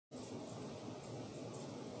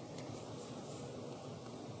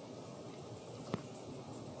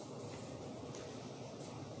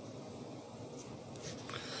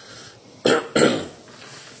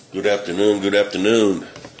Good afternoon, good afternoon.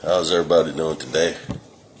 How's everybody doing today?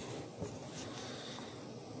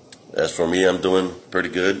 As for me, I'm doing pretty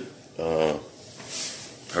good. I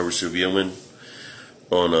was reviewing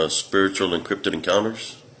on spiritual encrypted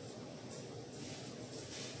encounters.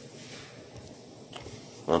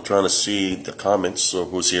 I'm trying to see the comments, so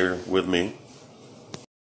who's here with me.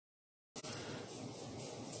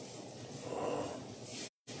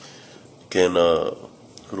 Who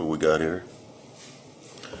do we got here?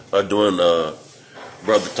 I'm doing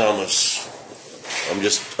Brother Thomas. I'm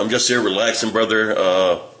just here relaxing, brother.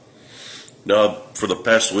 For the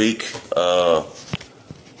past week,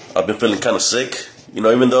 I've been feeling kind of sick.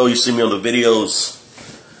 Even though you see me on the videos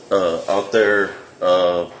out there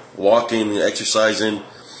walking, exercising,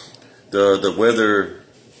 the weather,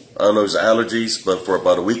 I don't know, it's allergies, but for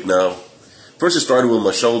about a week now. First it started with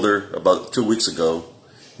my shoulder about 2 weeks ago,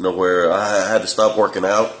 where I had to stop working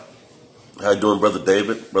out. How you doing, Brother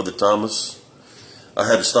David, Brother Thomas? I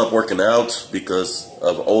had to stop working out because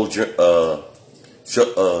of old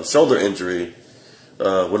shoulder injury.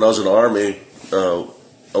 When I was in the Army, I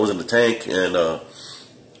was in the tank, and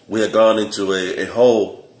we had gone into a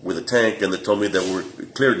hole with a tank, and they told me that we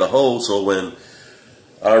cleared the hole. So when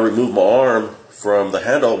I removed my arm from the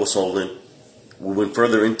handle I was holding, we went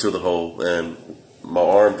further into the hole, and my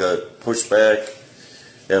arm got pushed back,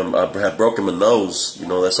 and I had broken my nose.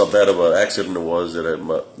 That's how bad of an accident it was, that I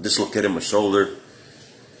dislocated my shoulder.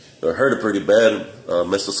 It hurt it pretty bad,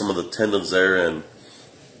 messed up some of the tendons there, and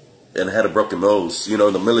I had a broken nose. In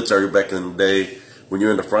the military back in the day, when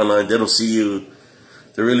you're in the front line, they don't see you.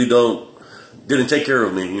 They really didn't take care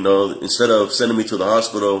of me. Instead of sending me to the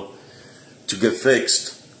hospital to get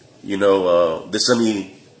fixed, they sent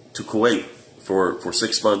me to Kuwait for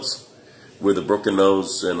 6 months with a broken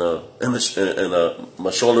nose, and my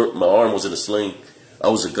arm was in a sling. I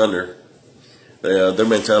was a gunner. Their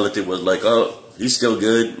mentality was like, oh, he's still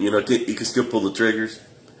good. He can still pull the triggers.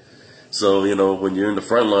 So, when you're in the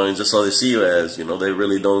front lines, that's all they see you as. They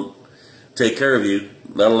really don't take care of you,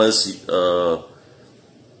 not unless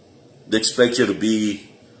they expect you to be,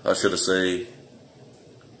 how should I say,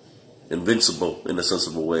 invincible in a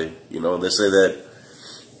sensible way. They say that,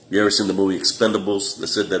 you ever seen the movie Expendables? They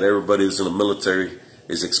said that everybody who's in the military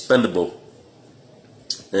is expendable.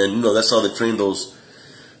 And, that's how they train those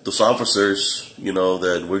officers,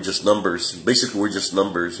 that we're just numbers. Basically, we're just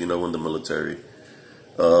numbers, in the military.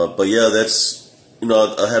 But yeah, that's,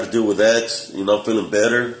 I had to deal with that. I'm feeling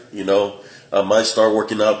better. I might start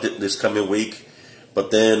working out this coming week.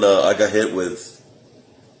 But then I got hit with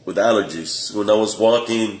allergies. When I was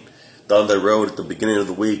walking down that road at the beginning of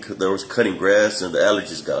the week, there was cutting grass, and the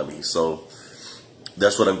allergies got me. So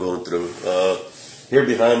that's what I'm going through. Here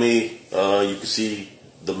behind me, you can see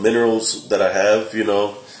the minerals that I have.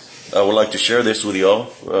 I would like to share this with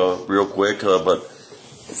y'all real quick, but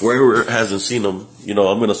for whoever hasn't seen them, I'm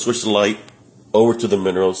going to switch the light over to the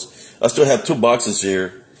minerals. I still have 2 boxes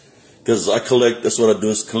here because I collect. That's what I do,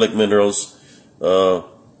 is collect minerals.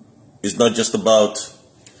 It's not just about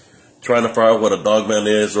trying to figure out what a dogman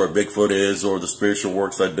is or a Bigfoot is or the spiritual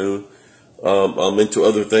works I do. I'm into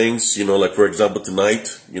other things, like for example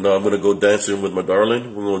tonight, I'm going to go dancing with my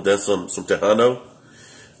darling. We're going to dance some Tejano.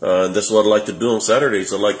 And that's what I like to do on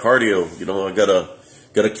Saturdays. I like cardio. I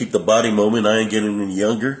gotta keep the body moving. I ain't getting any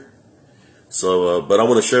younger. So, but I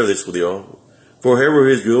want to share this with y'all. For whoever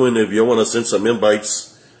is viewing, if you want to send some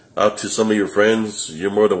invites out to some of your friends, you're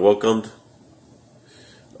more than welcomed.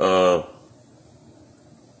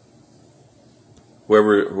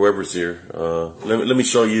 Whoever's here, let me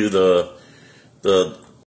show you the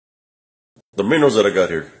minerals that I got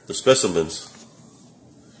here, the specimens.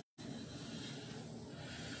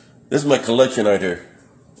 This is my collection right here,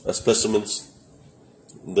 of specimens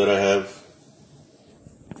that I have.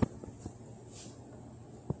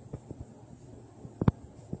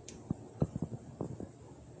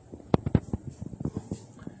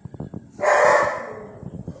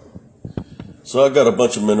 So I got a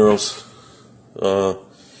bunch of minerals, and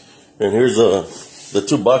here's the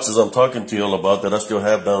 2 boxes I'm talking to y'all about that I still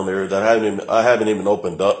have down there that I haven't even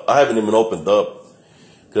opened up.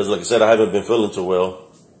 Because, like I said, I haven't been feeling too well.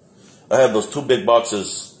 I have those 2 big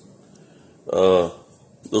boxes.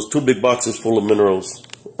 Those 2 big boxes full of minerals.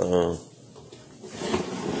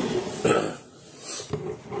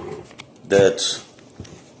 That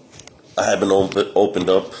I haven't opened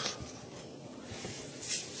up.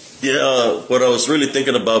 Yeah, what I was really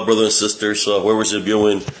thinking about, brothers and sisters, whoever's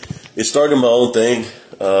viewing, is starting my own thing,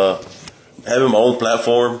 having my own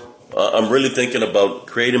platform. I'm really thinking about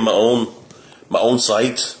creating my own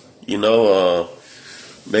site.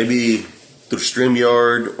 Maybe through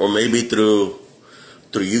StreamYard or maybe through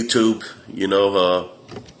through YouTube,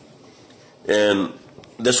 and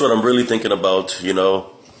that's what I'm really thinking about,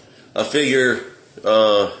 I figure,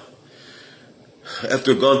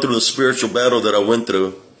 after going through the spiritual battle that I went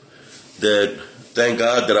through, that thank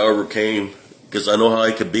God that I overcame, because I know how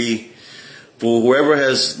I could be. For whoever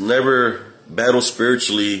has never battled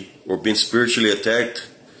spiritually or been spiritually attacked,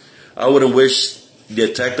 I wouldn't wish the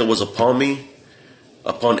attack that was upon me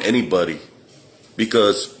upon anybody.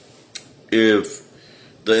 Because if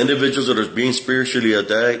the individuals that are being spiritually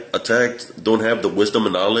attacked don't have the wisdom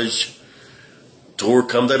and knowledge to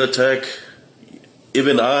overcome that attack,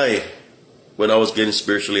 even I, when I was getting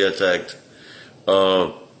spiritually attacked,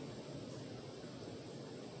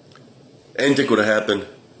 anything could have happened.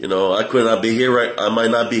 I could not be here I might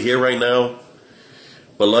not be here right now,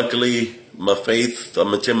 but luckily my faith, I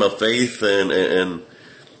maintained my faith, and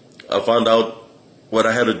I found out what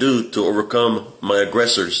I had to do to overcome my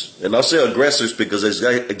aggressors. And I'll say aggressors because it's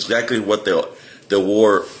exactly what they are.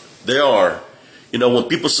 When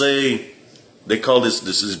people say, they call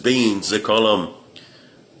this is beings, they call them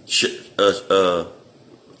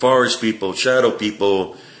forest people, shadow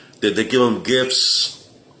people, that they give them gifts,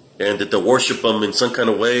 and that they worship them in some kind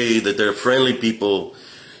of way, that they're friendly people.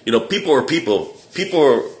 People are people.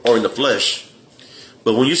 People are in the flesh.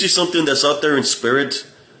 But when you see something that's out there in spirit,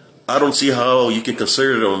 I don't see how you can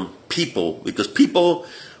consider them people, because people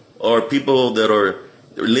are people that are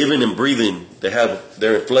living and breathing. They're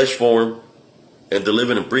in flesh form, and they're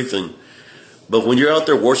living and breathing. But when you're out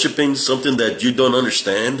there worshiping something that you don't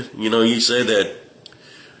understand, you say that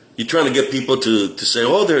you're trying to get people to say,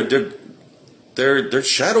 oh, they're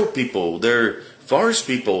shadow people, they're forest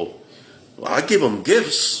people. Well, I give them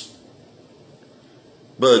gifts.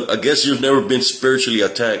 But I guess you've never been spiritually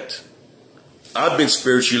attacked. I've been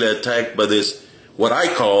spiritually attacked by this, what I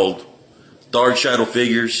called dark shadow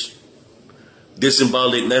figures,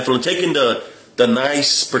 disembodied Nephilim. Taking the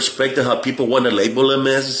nice perspective how people want to label them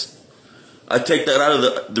as, I take that out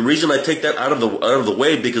of the reason I take that out of the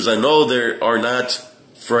way, because I know they are not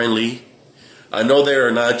friendly. I know they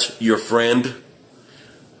are not your friend.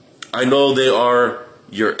 I know they are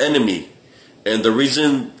your enemy. And the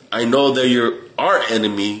reason I know they're our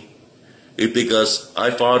enemy is because I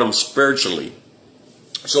fought them spiritually.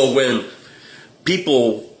 So when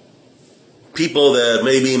people that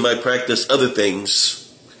maybe might practice other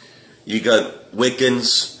things, you got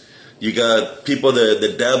Wiccans, you got people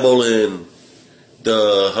that dabble in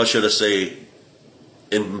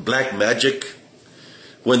in black magic.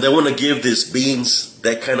 When they want to give these beings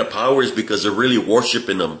that kind of power, is because they're really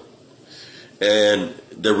worshiping them. And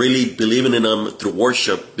they're really believing in them through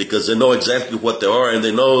worship, because they know exactly what they are, and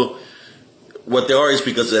they know what they are is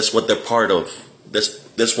because that's what they're part of.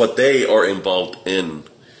 That's what they are involved in.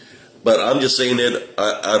 But I'm just saying that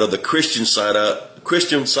out of the Christian side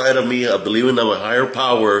of me, I believe in a higher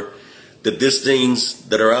power, that these things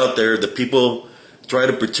that are out there, the people try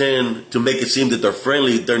to pretend to make it seem that they're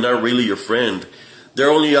friendly, they're not really your friend.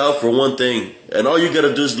 They're only out for one thing, and all you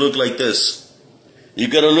gotta do is look like this. You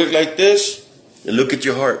gotta look like this and look at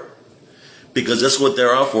your heart, because that's what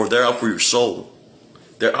they're out for. They're out for your soul.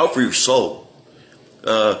 They're out for your soul.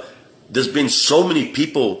 There's been so many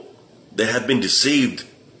people that have been deceived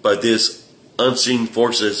by these unseen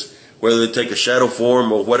forces, whether they take a shadow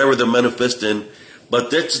form or whatever they're manifesting,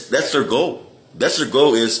 but that's their goal. That's their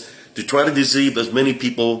goal, is to try to deceive as many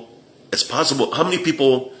people as possible. How many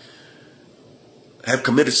people have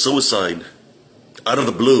committed suicide out of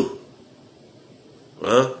the blue?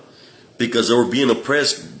 Because they were being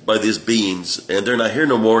oppressed by these beings, and they're not here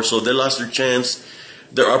no more, so they lost their chance,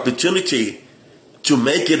 their opportunity to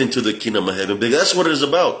make it into the kingdom of heaven. Because that's what it is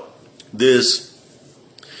about. This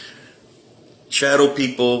shadow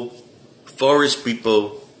people, forest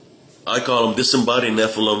people, I call them disembodied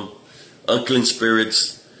Nephilim, unclean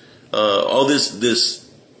spirits, all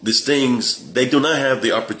these things, they do not have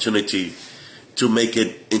the opportunity to make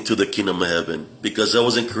it into the kingdom of heaven, because that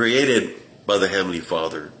wasn't created by the Heavenly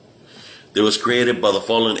Father. It was created by the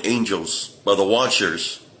fallen angels, by the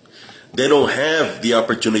watchers. They don't have the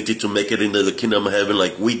opportunity to make it into the kingdom of heaven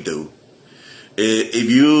like we do. If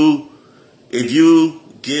you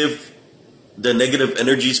give the negative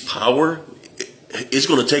energies power, it's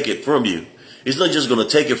going to take it from you. It's not just going to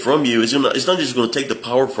take it from you. It's not just going to take the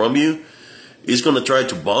power from you. It's going to try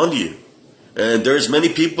to bond you. And there's many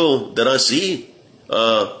people that I see,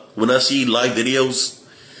 when I see live videos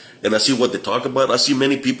and I see what they talk about, I see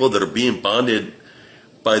many people that are being bonded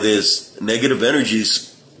by these negative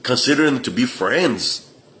energies, considering them to be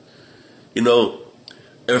friends.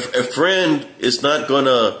 If a friend is not going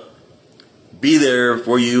to be there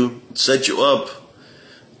for you, set you up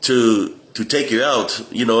to to take you out,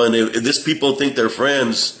 you know. And if these people think they're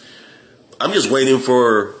friends, I'm just waiting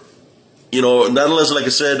for, you know, not unless, like I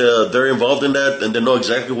said, they're involved in that and they know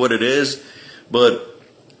exactly what it is. But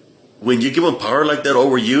when you give them power like that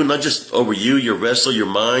over you, not just over you, your vessel, your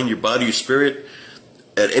mind, your body, your spirit,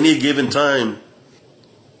 at any given time,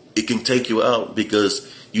 it can take you out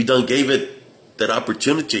because you done gave it that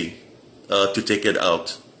opportunity to take it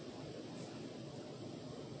out.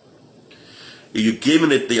 You're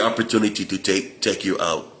giving it the opportunity to take you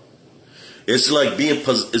out. It's like being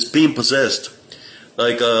possessed.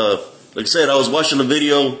 Like I said, I was watching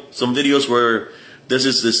some videos where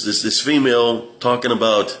there's this female talking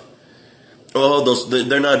about, oh,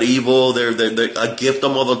 they're not evil. I gift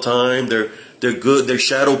them all the time. They're good. They're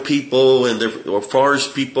shadow people and or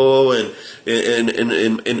forest people. And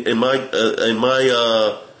in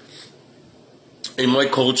my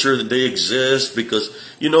culture, they exist because,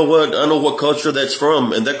 you know what? I know what culture that's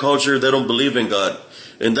from. And that culture, they don't believe in God.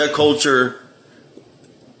 In that culture,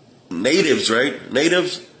 natives, right?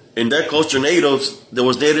 Natives. In that culture, there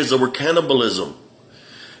was natives that were cannibalism.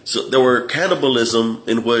 So there were cannibalism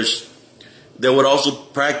in which they would also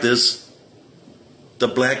practice the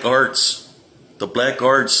black arts,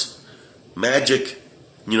 magic.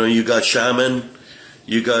 You know, you got shaman,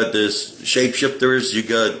 you got this shapeshifters, you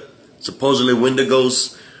got supposedly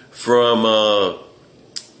wendigos from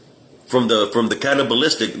the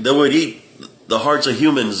cannibalistic. They would eat the hearts of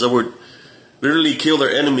humans. They would literally kill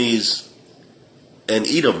their enemies and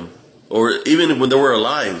eat them, or even when they were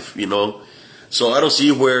alive, you know. So I don't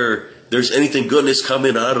see where there's anything goodness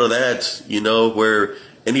coming out of that, you know, where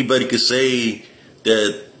anybody could say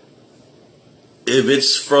that if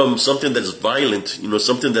it's from something that's violent, you know,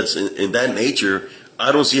 something that's in that nature,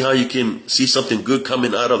 I don't see how you can see something good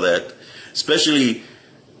coming out of that, especially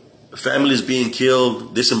families being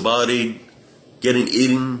killed, disembodied, getting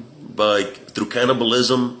eaten through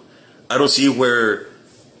cannibalism. I don't see where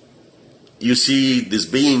you see these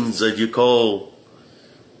beings that you call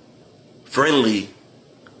friendly.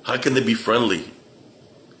 How can they be friendly?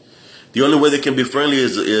 The only way they can be friendly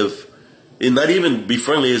is and not even be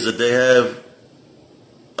friendly, is that they have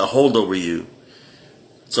a hold over you.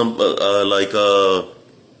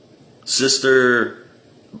 Sister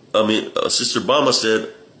Obama said,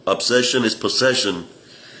 obsession is possession.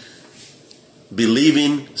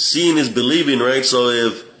 Seeing is believing, right? So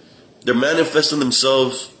if they're manifesting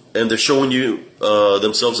themselves and they're showing you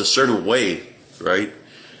themselves a certain way, right?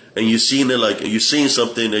 And you're seeing it, like you're seeing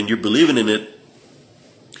something and you're believing in it,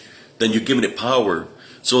 then you're giving it power.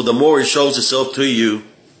 So the more it shows itself to you,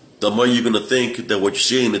 the more you're going to think that what you're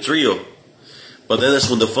seeing is real. But then that's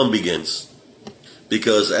when the fun begins.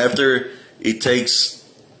 Because after it takes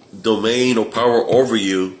domain or power over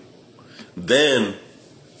you, then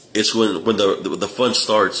it's when the fun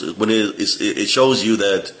starts. When it shows you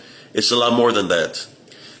that it's a lot more than that.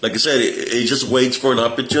 Like I said, it just waits for an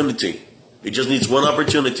opportunity. It just needs one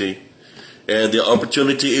opportunity. And the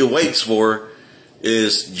opportunity it waits for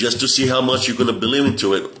is just to see how much you're going to believe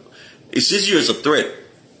into it. It sees you as a threat.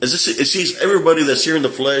 It sees everybody that's here in the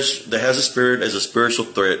flesh that has a spirit as a spiritual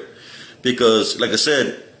threat. Because, like I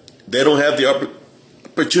said, they don't have the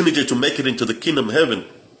opportunity to make it into the kingdom of heaven.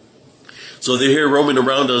 So they're here roaming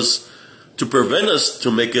around us to prevent us to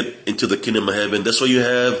make it into the kingdom of heaven. That's why you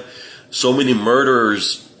have so many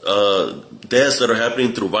murderers, deaths that are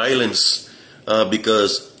happening through violence,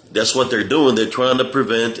 because that's what they're doing. They're trying to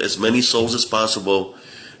prevent as many souls as possible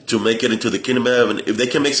to make it into the kingdom of heaven. If they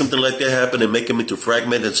can make something like that happen and make them into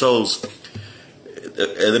fragmented souls,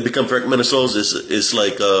 and they become fragmented souls, it's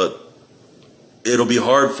like it'll be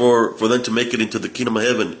hard for them to make it into the kingdom of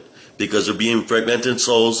heaven, because they're being fragmented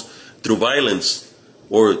souls through violence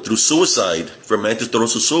or through suicide, fragmented through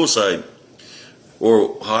suicide,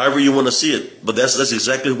 or however you want to see it. But that's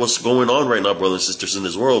exactly what's going on right now, brothers and sisters, in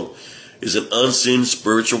this world. Is an unseen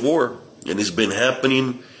spiritual war, and it's been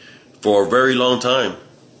happening for a very long time.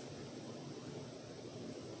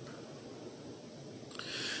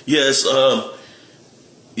 Yes,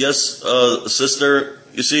 sister.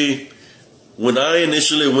 You see, when I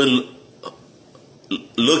initially went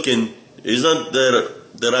looking, it's not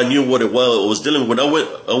that I knew what it was dealing with. When I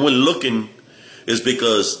went looking, is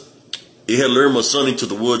because he had lured my son into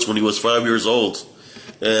the woods when he was 5 years old.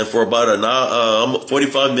 And for about an hour,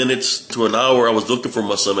 45 minutes to an hour, I was looking for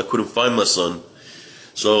my son. I couldn't find my son.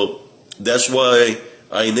 So that's why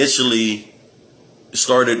I initially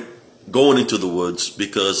started going into the woods,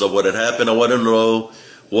 because of what had happened. I wanted to know,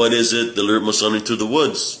 what is it that lured my son into the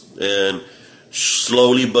woods? And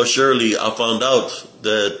slowly but surely, I found out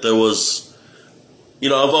that there was,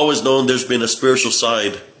 I've always known there's been a spiritual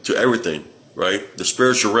side to everything. right? The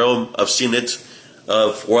spiritual realm, I've seen it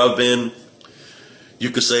where I've been. You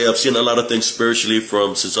could say I've seen a lot of things spiritually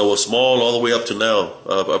from since I was small all the way up to now.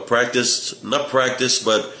 I practiced, not practiced,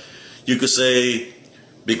 but you could say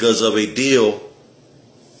because of a deal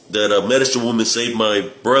that a medicine woman saved my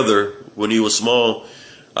brother when he was small,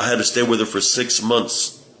 I had to stay with her for 6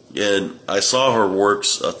 months. And I saw her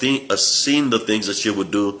works. I seen the things that she would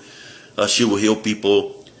do. She would heal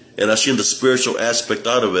people. And I seen the spiritual aspect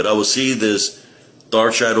out of it. I would see this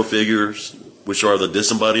dark shadow figures, which are the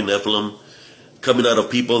disembodied Nephilim, coming out of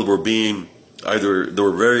people that were being either they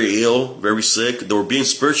were very ill, very sick, they were being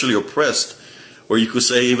spiritually oppressed, or you could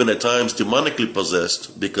say even at times demonically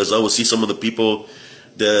possessed, because I would see some of the people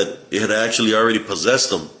that it had actually already possessed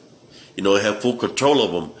them. You know, it had full control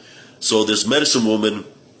of them. So this medicine woman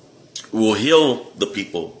will heal the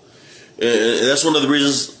people. And that's one of the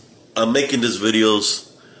reasons I'm making these videos,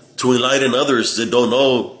 to enlighten others that don't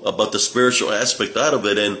know about the spiritual aspect out of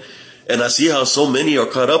it. And I see how so many are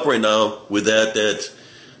caught up right now with that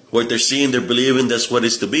what they're seeing, they're believing that's what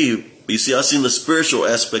it's to be. But you see, I've seen the spiritual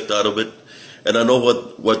aspect out of it, and I know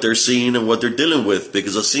what they're seeing and what they're dealing with,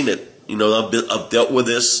 because I've seen it. You know, I've dealt with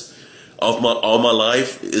this all my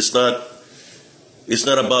life. It's not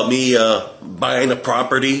about me buying a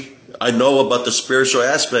property. I know about the spiritual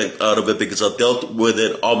aspect out of it because I've dealt with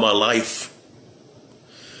it all my life.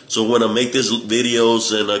 So when I make these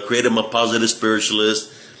videos and I created my Positive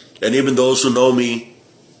Spiritualist, and even those who know me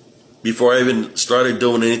before I even started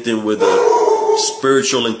doing anything with the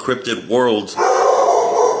spiritual encrypted world,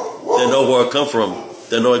 they know where I come from.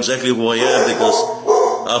 They know exactly who I am because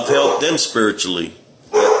I've helped them spiritually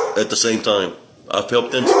at the same time. I've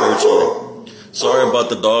helped them spiritually. Sorry about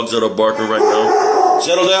the dogs that are barking right now.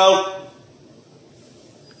 Settle down.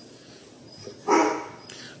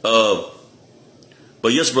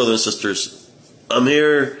 But yes, brothers and sisters, I'm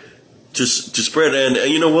here to spread.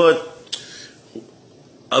 And you know what?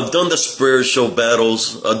 I've done the spiritual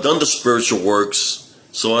battles. I've done the spiritual works.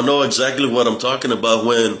 So I know exactly what I'm talking about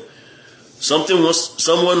when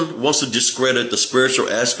someone wants to discredit the spiritual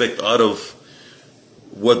aspect out of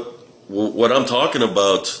what I'm talking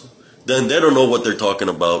about. Then they don't know what they're talking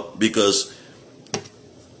about, because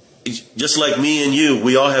just like me and you,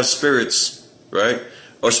 we all have spirits, right?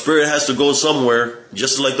 Our spirit has to go somewhere,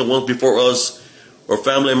 just like the ones before us or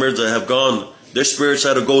family members that have gone. Their spirits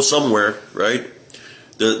had to go somewhere, right?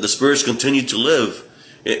 The spirits continue to live.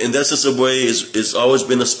 And that's just a way, it's always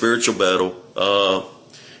been a spiritual battle.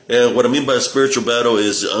 And what I mean by a spiritual battle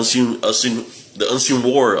is the unseen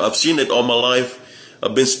war. I've seen it all my life.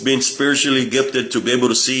 I've been spiritually gifted to be able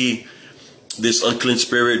to see these unclean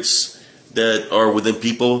spirits that are within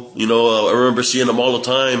people. You know, I remember seeing them all the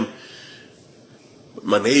time.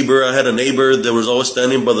 I had a neighbor that was always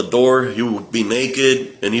standing by the door. He would be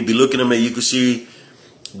naked and he'd be looking at me. You could see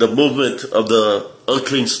the movement of the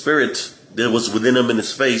unclean spirit that was within him in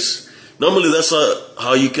his face. Normally that's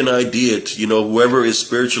how you can ID it. You know, whoever is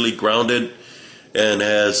spiritually grounded and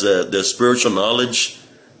has the spiritual knowledge,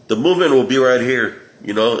 the movement will be right here,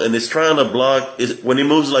 you know, and it's trying to block it. When he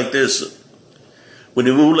moves like this, when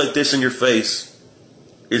he moves like this in your face,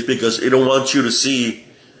 it's because it don't want you to see.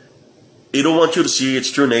 It don't want you to see its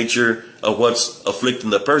true nature of what's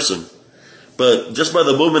afflicting the person. But just by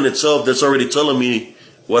the movement itself, that's already telling me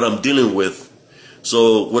what I'm dealing with.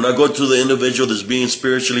 So when I go to the individual that's being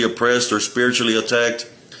spiritually oppressed or spiritually attacked,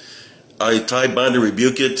 I tie, bind, and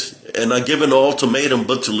rebuke it, and I give an ultimatum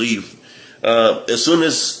but to leave. As soon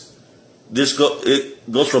as it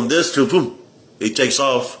goes from this to boom, it takes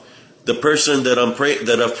off. The person that I've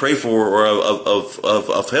prayed for or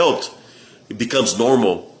I've helped, it becomes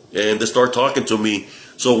normal. And they start talking to me.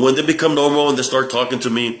 So when they become normal and they start talking to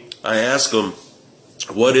me, I ask them,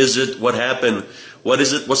 what is it? What happened? What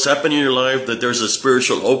is it? What's happening in your life that there's a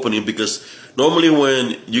spiritual opening? Because normally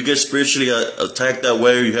when you get spiritually attacked that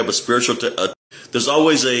way, or you have a spiritual, there's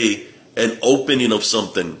always an opening of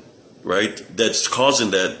something, right? That's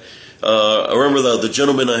causing that. I remember the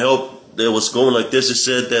gentleman I helped that was going like this. He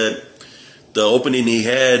said that the opening he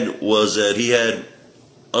had was that he had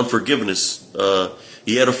unforgiveness.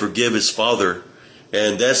 He had to forgive his father,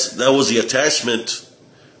 and that was the attachment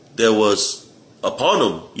that was upon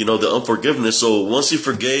him, you know, the unforgiveness. So once he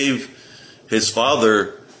forgave his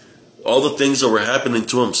father, all the things that were happening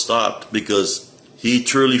to him stopped, because he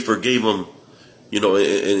truly forgave him, you know,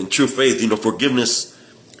 in true faith. You know, forgiveness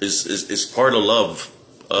is part of love.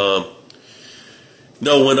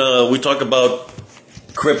 When we talk about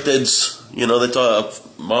cryptids, you know, they talk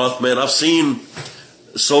Mothman. I've seen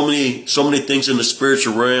so many things in the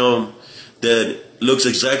spiritual realm that looks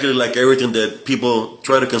exactly like everything that people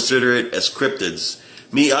try to consider it as cryptids.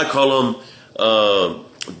 Me, I call them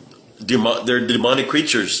they're demonic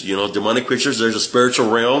creatures. You know, demonic creatures. There's a spiritual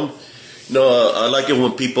realm. You know, I like it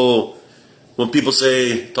when people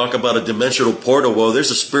talk about a dimensional portal. Well,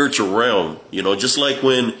 there's a spiritual realm. You know, just like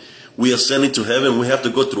when we ascend into heaven, we have to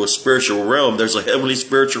go through a spiritual realm. There's a heavenly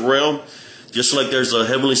spiritual realm. Just like there's a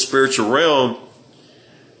heavenly spiritual realm,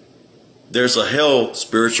 there's a hell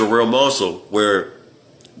spiritual realm also, where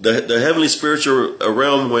the heavenly spiritual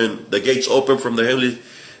realm, when the gates open from the heavenly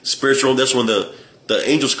spiritual realm, that's when the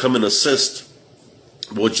angels come and assist.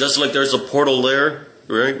 Well, just like there's a portal there,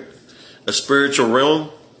 right? A spiritual realm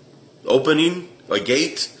opening, a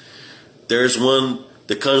gate, there's one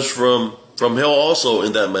that comes from hell also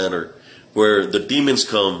in that manner, where the demons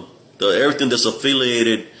come, everything that's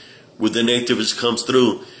affiliated with the natives comes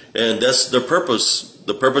through. And that's the purpose.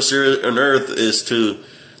 The purpose here on earth is to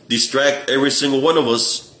distract every single one of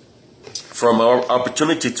us from our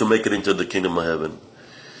opportunity to make it into the kingdom of heaven.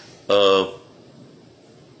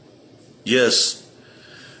 Yes,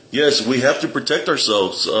 we have to protect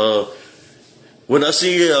ourselves. When I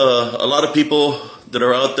see a lot of people that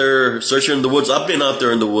are out there searching in the woods, I've been out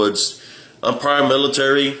there in the woods. I'm prior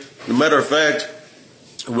military. As a matter of fact,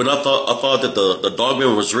 when I thought that the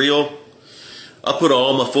dogman was real, I put on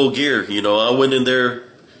all my full gear. You know, I went in there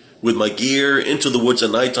with my gear into the woods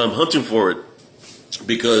at nighttime hunting for it,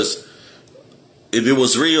 because if it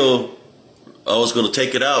was real, I was going to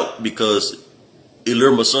take it out, because it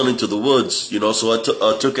lured my son into the woods. You know, so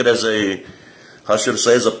I took it as a, how should I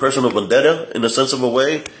say, as a personal vendetta in a sense of a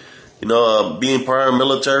way. You know, being prior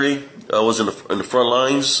military, I was in the front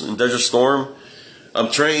lines in Desert Storm.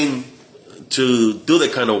 I'm trained to do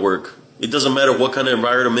that kind of work. It doesn't matter what kind of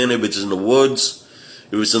environment, if it's in the woods,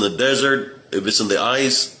 if it's in the desert, if it's in the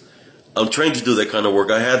ice. I'm trained to do that kind of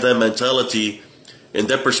work. I have that mentality and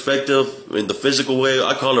that perspective in the physical way.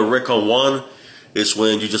 I call it Recon 1. It's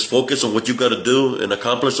when you just focus on what you got to do and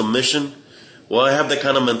accomplish a mission. Well, I have that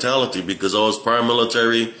kind of mentality because I was prior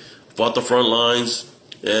military, fought the front lines,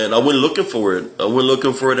 and I went looking for it. I went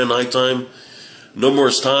looking for it at nighttime.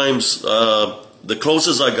 Numerous times, the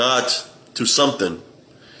closest I got to something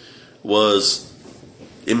was,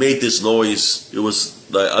 it made this noise. It was,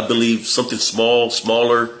 like, I believe, something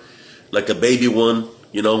smaller, like a baby one,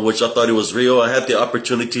 you know, which I thought it was real. I had the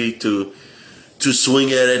opportunity to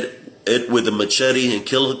swing at it with a machete and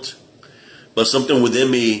kill it, but something within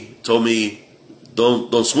me told me,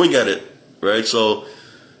 don't swing at it, right? So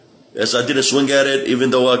as I didn't swing at it, even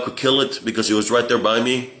though I could kill it because it was right there by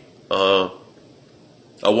me, I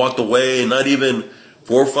walked away, and not even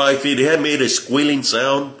 4 or 5 feet, it had made a squealing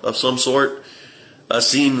sound of some sort. I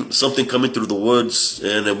seen something coming through the woods,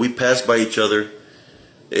 and then we passed by each other.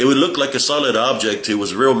 It would look like a solid object. It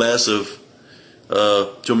was real massive.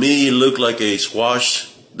 To me, it looked like a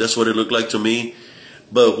squash. That's what it looked like to me.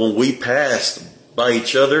 But when we passed by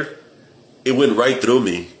each other, it went right through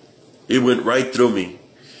me. It went right through me.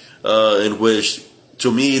 In which,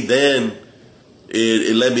 to me, then,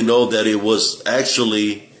 it let me know that it was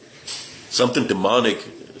actually something demonic,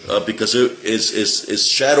 because its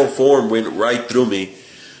shadow form went right through me.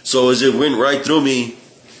 So as it went right through me,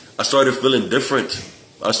 I started feeling different.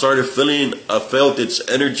 I felt its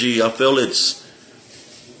energy. I felt its,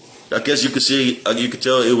 I guess you could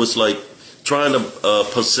tell it was like trying to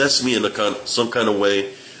possess me in some kind of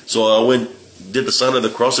way. So I did the sign of the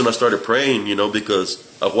cross, and I started praying, you know, because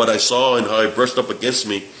of what I saw and how it brushed up against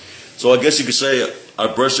me. So I guess you could say I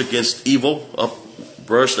brushed against evil,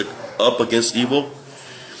 brushed up against evil.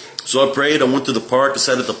 So I prayed. I went to the park. I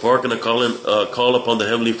sat at the park, and I called upon the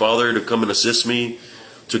Heavenly Father to come and assist me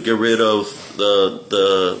to get rid of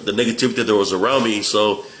the negativity that was around me.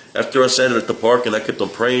 So after I sat at the park and I kept on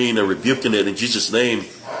praying and rebuking it in Jesus' name,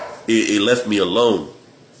 it left me alone.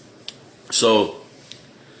 So,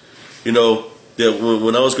 you know, that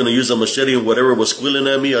when I was going to use a machete and whatever was squealing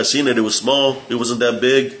at me, I seen it. It was small. It wasn't that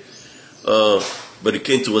big. But it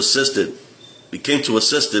came to assist it. It came to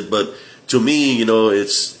assist it. But to me, you know, it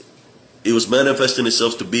was manifesting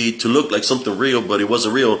itself to look like something real, but it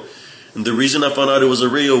wasn't real. And the reason I found out it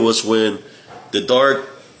wasn't real was when the dark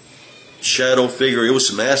shadow figure, it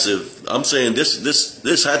was massive. I'm saying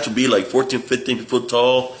this had to be like 14, 15 foot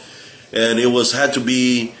tall. And it had to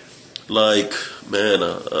be like, man,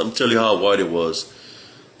 I'm telling you how wide it was.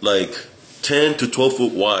 Like 10 to 12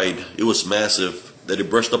 foot wide. It was massive, that it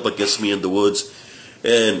brushed up against me in the woods.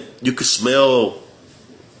 And you could smell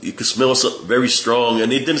something very strong.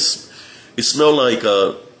 And it smelled like,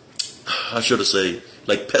 how should I say,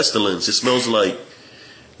 like pestilence. It smells like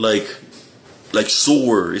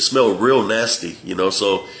sewer. It smelled real nasty, you know.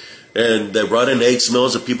 So, and that rotten egg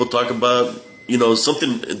smells that people talk about, you know,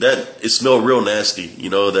 something that it smelled real nasty, you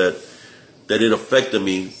know, that that it affected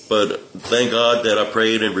me. But thank God that I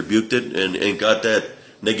prayed and rebuked it and got that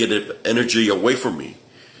negative energy away from me.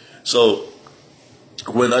 So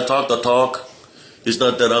when I talk the talk, it's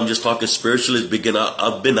not that I'm just talking spiritually.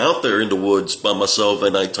 I've been out there in the woods by myself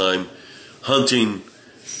at nighttime, hunting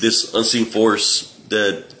this unseen force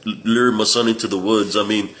that lured my son into the woods. I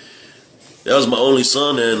mean, that was my only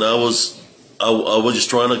son, and I was just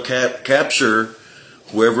trying to capture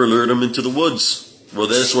whoever lured him into the woods. Well,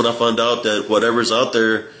 that's when I found out that whatever's out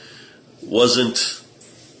there wasn't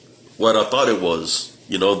what I thought it was,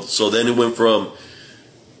 you know. So then it went from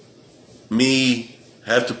me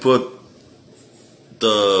have to put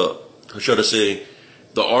the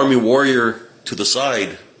army warrior to the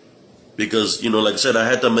side, because, you know, like I said, I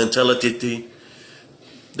had the mentality.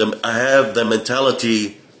 I have the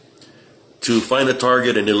mentality to find a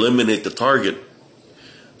target and eliminate the target.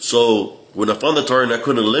 So when I found the target and I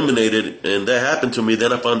couldn't eliminate it, and that happened to me,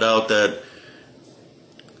 then I found out that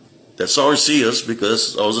Sergeant Seals,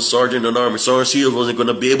 because I was a sergeant in the Army, Sergeant Seals wasn't going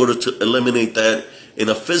to be able to eliminate that in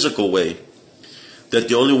a physical way. That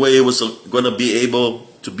the only way it was going to be able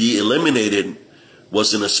to be eliminated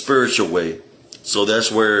was in a spiritual way. So that's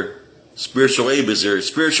where Spiritual Abe is there.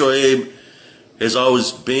 Spiritual Abe has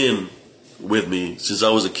always been with me since I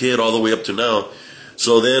was a kid all the way up to now.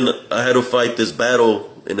 So then I had to fight this battle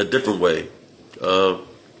in a different way.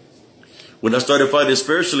 When I started fighting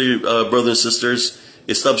spiritually, brothers and sisters,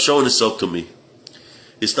 it stopped showing itself to me.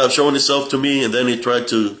 It stopped showing itself to me, and then it tried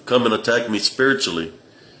to come and attack me spiritually.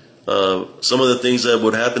 Some of the things that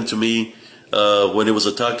would happen to me when it was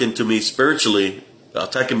attacking me spiritually,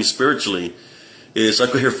 is I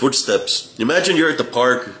could hear footsteps. Imagine you're at the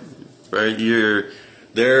park, right? You're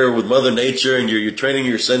there with Mother Nature, and you're training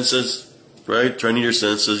your senses, right? Training your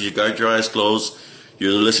senses. You got your eyes closed.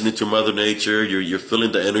 You're listening to Mother Nature. You're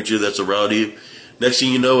feeling the energy that's around you. Next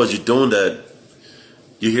thing you know, as you're doing that,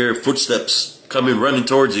 you hear footsteps coming, running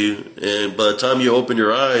towards you, and by the time you open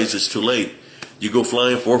your eyes, it's too late. You go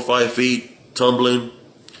flying 4 or 5 feet, tumbling,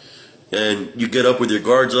 and you get up with your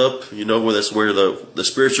guards up. You know, that's where the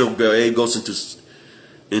spiritual abe goes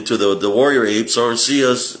into the warrior abe. Sergeant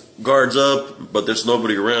Seals guards up, but there's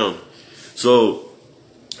nobody around. So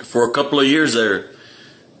for a couple of years there,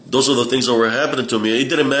 those are the things that were happening to me. It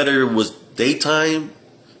didn't matter if it was daytime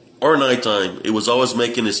or nighttime. It was always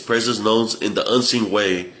making its presence known in the unseen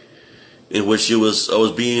way, in which I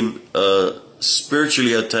was being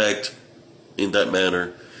spiritually attacked in that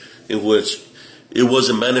manner, in which it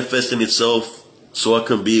wasn't manifesting itself, so I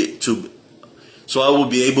would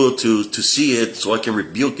be able to see it, so I can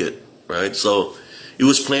rebuke it, right? So it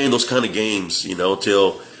was playing those kind of games, you know,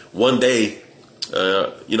 till one day,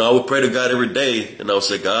 you know, I would pray to God every day, and I would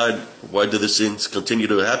say, God, why do these things continue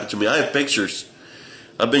to happen to me? I have pictures.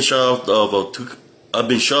 I've been shoved off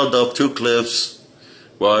 2 cliffs.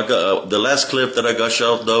 Well, I got the last cliff that I got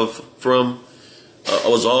shoved off from. I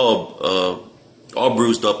was all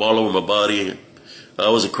bruised up all over my body. I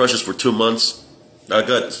was in crutches for 2 months. I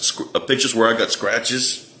got pictures where I got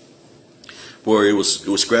scratches, where it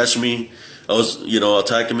was scratching me. I was, you know,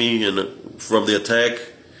 attacking me, and from the attack,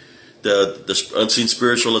 the unseen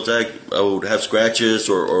spiritual attack, I would have scratches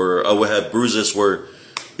or I would have bruises where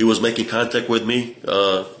he was making contact with me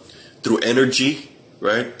through energy,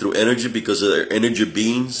 right? Through energy, because of their energy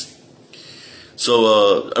beings.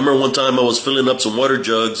 So I remember one time I was filling up some water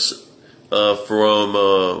jugs from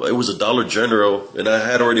it was a Dollar General, and I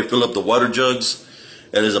had already filled up the water jugs,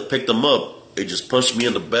 and as I picked them up, it just punched me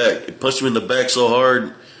in the back. It punched me in the back so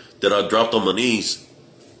hard that I dropped on my knees.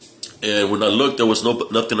 And when I looked, there was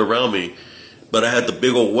nothing around me, but I had the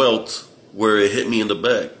big old welt where it hit me in the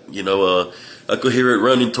back. You know, I could hear it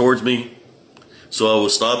running towards me, so I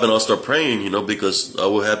would stop and I'll start praying. You know, because I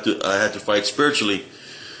had to fight spiritually.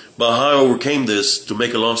 But how I overcame this, to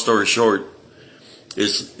make a long story short,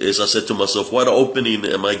 is I said to myself, what opening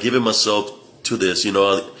am I giving myself to this? You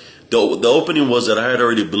know, the opening was that I had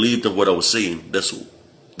already believed in what I was seeing. That's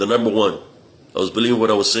the number one. I was believing what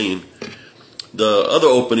I was seeing. The other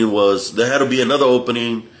opening was there had to be another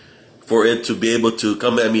opening for it to be able to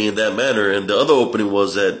come at me in that manner. And the other opening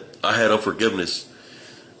was that I had unforgiveness.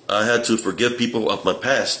 I had to forgive people of my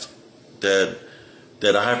past that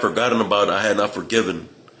I had forgotten about, I had not forgiven.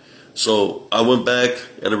 So I went back,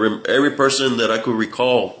 and every person that I could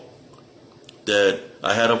recall that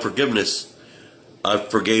I had unforgiveness, I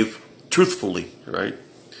forgave truthfully, right?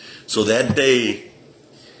 So that day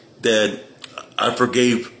that I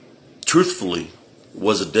forgave truthfully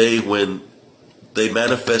was a day when they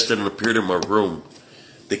manifested and appeared in my room.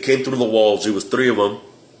 They came through the walls. It was 3 of them.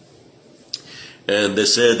 And they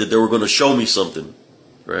said that they were going to show me something,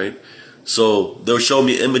 right? So they'll show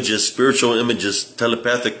me images, spiritual images,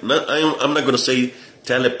 telepathic. I'm not going to say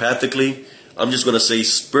telepathically. I'm just going to say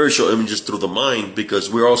spiritual images through the mind,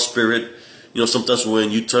 because we're all spirit. You know, sometimes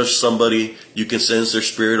when you touch somebody, you can sense their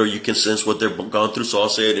spirit, or you can sense what they've gone through. So I'll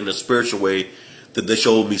say it in a spiritual way, that they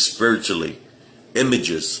showed me spiritually.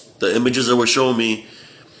 Images. The images that were showing me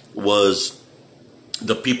was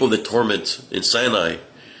the people that torment in Sinai.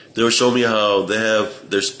 They were showing me how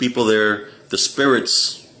there's people there, the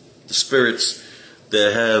spirits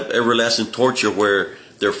that have everlasting torture, where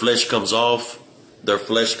their flesh comes off, their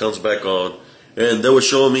flesh comes back on. And they were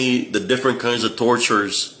showing me the different kinds of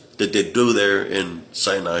tortures that they do there in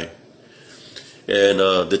Sinai.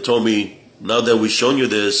 And they told me, now that we've shown you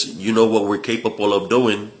this, you know what we're capable of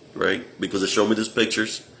doing, right? Because they showed me these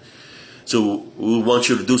pictures. So we want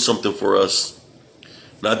you to do something for us.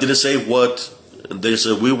 Now, I didn't say what. They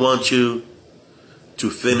said, we want you to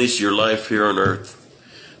finish your life here on earth.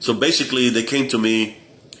 So basically, they came to me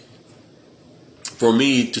for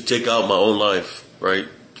me to take out my own life, right?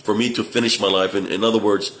 For me to finish my life. In other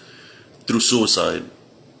words, through suicide.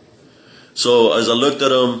 So as I looked at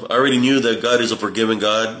them, I already knew that God is a forgiving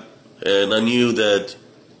God. And I knew that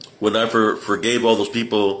when I forgave all those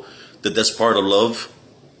people, that's part of love,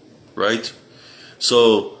 right?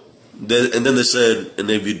 So, and then they said, and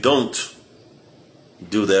if you don't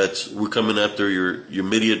do that, we're coming after your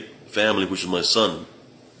immediate family, which is my son.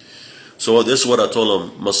 So this is what I told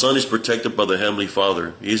him. My son is protected by the Heavenly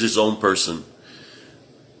Father. He's his own person.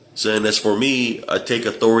 Saying, as for me, I take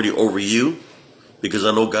authority over you, because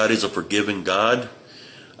I know God is a forgiving God.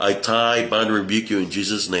 I tie, bind, and rebuke you in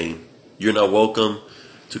Jesus' name. You're not welcome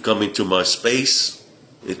to come into my space,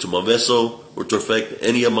 into my vessel, or to affect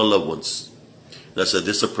any of my loved ones. And I said,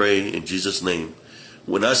 this I pray in Jesus' name.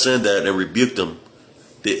 When I said that and rebuked them,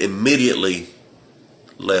 they immediately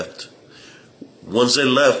left. Once they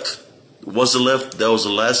left, that was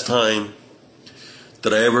the last time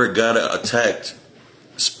that I ever got attacked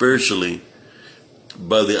spiritually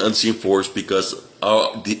by the unseen force, because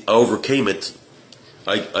I overcame it.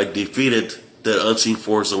 I defeated the unseen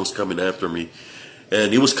force that was coming after me.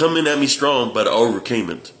 And it was coming at me strong, but I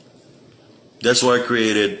overcame it. That's why I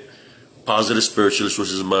created Positive Spiritualist, which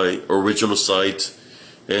is my original site,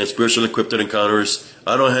 and Spiritual Encrypted Encounters.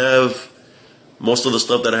 I don't have most of the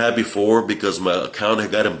stuff that I had before, because my account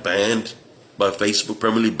had gotten banned by Facebook,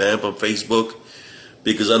 permanently banned on Facebook,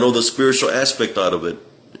 because I know the spiritual aspect out of it.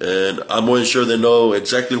 And I'm more than sure they know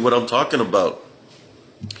exactly what I'm talking about.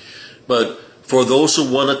 But for those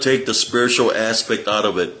who want to take the spiritual aspect out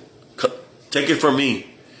of it, take it from me.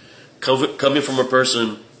 Coming from a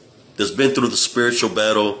person that's been through the spiritual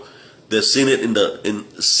battle, that's seen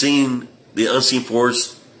it seen the unseen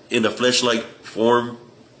force in a flesh-like form.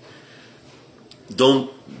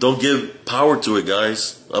 Don't give power to it,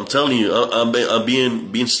 guys. I'm telling you, I'm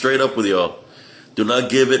being straight up with y'all. Do not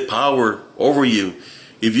give it power over you.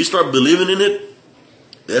 If you start believing in it,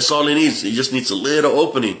 that's all it needs. It just needs a little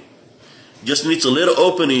opening. It just needs a little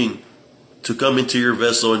opening to come into your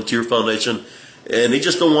vessel, into your foundation. And they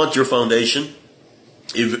just don't want your foundation.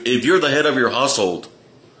 If you're the head of your household,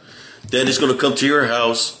 then it's going to come to your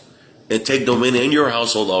house and take dominion in your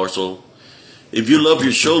household also. If you love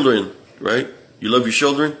your children, right? You love your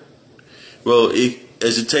children? Well,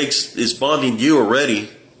 it's bonding you already,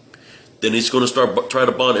 then it's going to try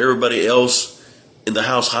to bond everybody else in the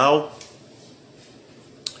house. How?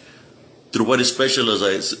 Through what it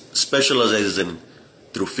specializes in,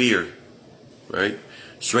 through fear, right?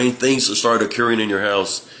 Strange things start occurring in your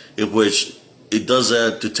house, in which it does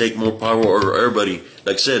that to take more power over everybody.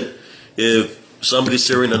 Like I said, if somebody's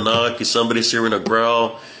hearing a knock, if somebody's hearing a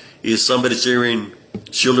growl, if somebody's hearing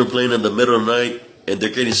children playing in the middle of the night and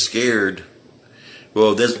they're getting scared,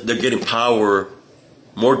 well, they're getting power,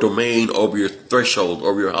 more domain over your threshold,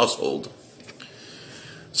 over your household.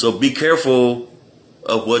 So be careful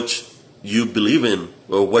of what you believe in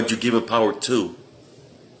or what you're giving power to.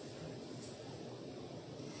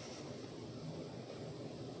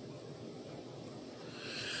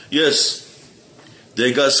 Yes,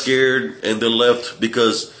 they got scared and they left,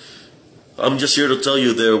 because I'm just here to tell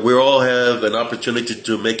you that we all have an opportunity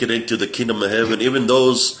to make it into the kingdom of heaven. Even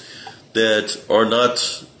those that are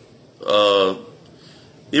not,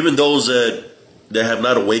 even those that have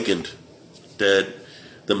not awakened, that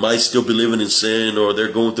might still be living in sin, or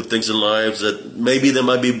they're going through things in lives that maybe they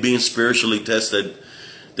might be being spiritually tested,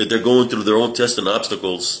 that they're going through their own tests and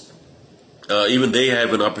obstacles. Even they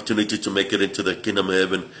have an opportunity to make it into the kingdom of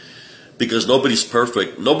heaven, because nobody's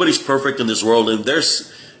perfect. Nobody's perfect in this world. And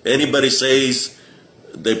there's anybody says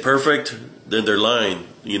they're perfect, then they're lying,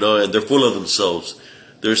 and they're full of themselves.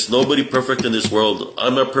 There's nobody perfect in this world.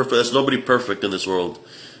 I'm not perfect. There's nobody perfect in this world.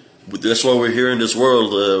 That's why we're here in this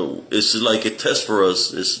world. It's like a test for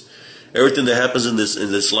us. It's everything that happens in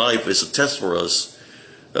this life is a test for us,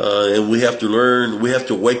 and we have to learn. We have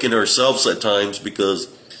to awaken ourselves at times, because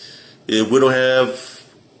if we don't have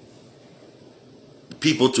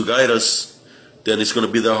people to guide us, then it's going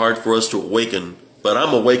to be that hard for us to awaken. But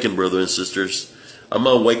I'm awakened, brothers and sisters. I'm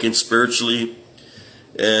awakened spiritually,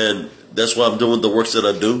 and that's why I'm doing the works that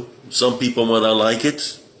I do. Some people might not like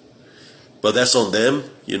it, but that's on them,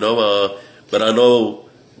 you know. But I know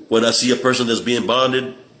when I see a person that's being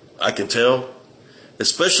bonded, I can tell,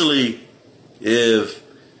 especially if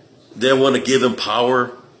they want to give him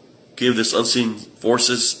power, give this unseen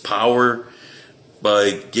forces power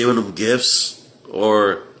by giving them gifts,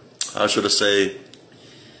 or how should I say,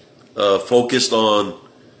 focused on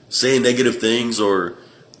saying negative things or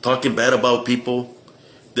talking bad about people.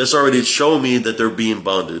 That's already shown me that they're being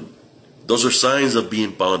bonded. Those are signs of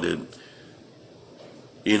being bonded.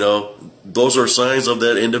 You know, those are signs of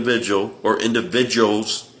that individual or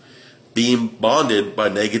individuals being bonded by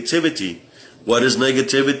negativity. What is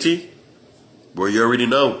negativity? Well, you already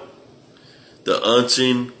know. The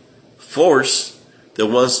unseen force that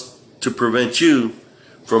wants to prevent you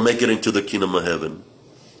from making it into the kingdom of heaven.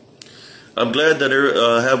 I'm glad that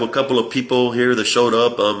I have a couple of people here that showed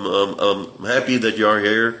up. I'm happy that you are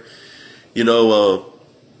here. You know,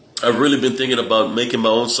 I've really been thinking about making my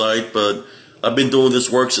own site, but I've been doing this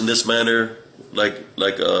works in this manner, like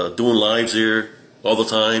doing lives here all the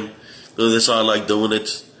time. So that's how I like doing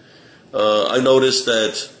it. I noticed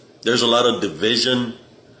that there's a lot of division,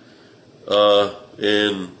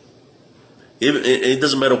 and it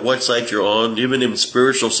doesn't matter what site you're on. Even in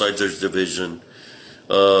spiritual sites, there's division.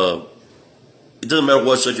 It doesn't matter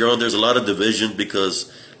what side you're on, there's a lot of division,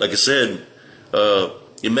 because, like I said,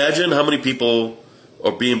 imagine how many people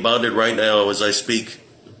are being bonded right now as I speak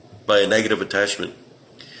by a negative attachment.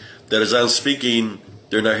 That as I'm speaking,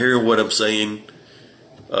 they're not hearing what I'm saying,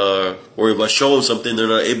 or if I show them something, they're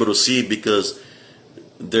not able to see, because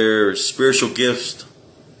their spiritual gifts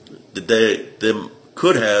that they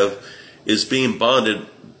could have is being bonded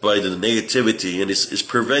by the negativity, and it's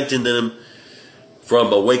preventing them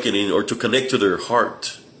from awakening or to connect to their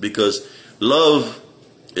heart, because love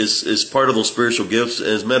is part of those spiritual gifts.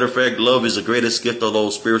 As a matter of fact, love is the greatest gift of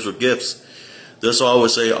those spiritual gifts. That's why I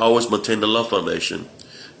always say, always maintain the love foundation.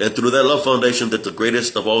 And through that love foundation, that the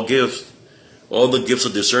greatest of all gifts, all the gifts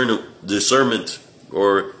of discernment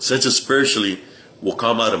or senses spiritually will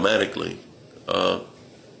come automatically. But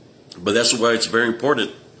that's why it's very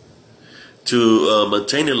important to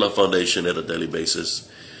maintain the love foundation at a daily basis.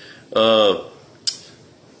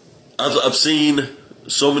 I've seen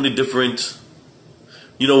so many different,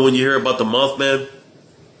 you know, when you hear about the Mothman,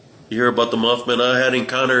 I had an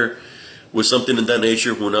encounter with something in that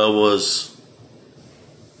nature when I was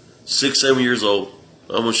 6, 7 years old.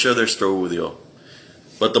 I'm going to share that story with y'all.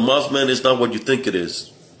 But the Mothman is not what you think it is.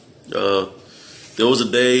 There was a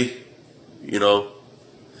day, you know,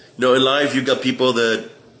 in life you got people that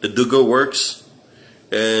do good works.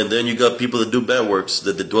 And then you got people that do bad works,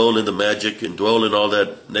 that dwell in the magic and dwell in all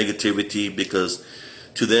that negativity, because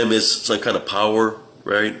to them it's some kind of power,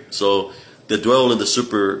 right? So they dwell in the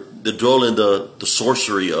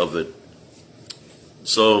sorcery of it.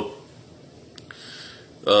 So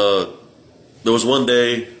there was one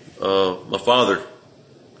day, my father,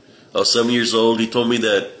 I was 7 years old. He told me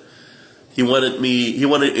that he wanted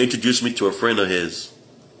to introduce me to a friend of his,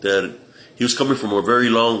 that he was coming from a very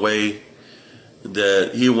long way,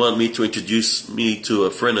 that he wanted me to introduce me to a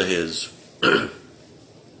friend of his.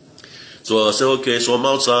 So I said, okay. So I'm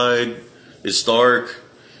outside. It's dark.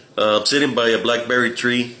 I'm sitting by a blackberry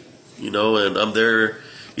tree, you know, and I'm there.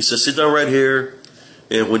 He said, sit down right here.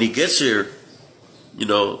 And when he gets here, you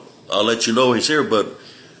know, I'll let you know he's here. But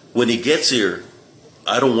when he gets here,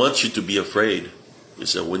 I don't want you to be afraid. He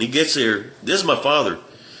said, when he gets here, this is my father.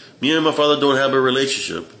 Me and my father don't have a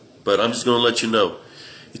relationship, but I'm just going to let you know.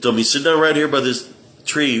 He told me, sit down right here by this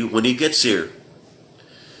tree. When he gets here,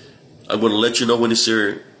 I'm going to let you know when he's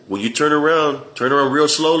here. When you turn around real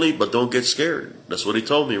slowly, but don't get scared. That's what he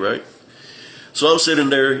told me, right? So I'm sitting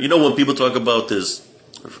there. You know when people talk about this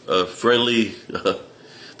friendly,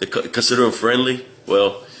 they consider him friendly?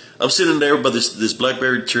 Well, I'm sitting there by this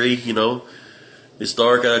blackberry tree, you know. It's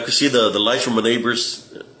dark. I could see the lights from my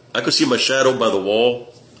neighbors. I could see my shadow by the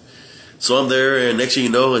wall. So I'm there, and next thing you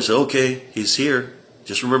know, I said, okay, he's here.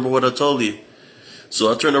 Just remember what I told you.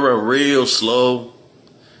 So I turned around real slow.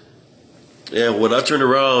 And when I turned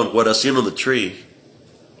around, what I seen on the tree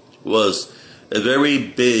was a very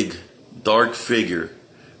big, dark figure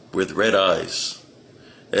with red eyes.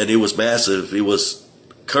 and it was massive. It was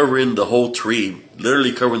covering the whole tree,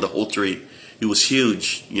 literally covering the whole tree. It was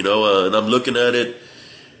huge, you know, and I'm looking at it,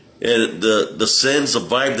 and the sense, the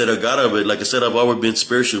vibe that I got out of it, like I said, I've always been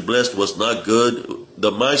spiritually blessed, was not good.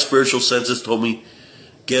 My spiritual senses told me,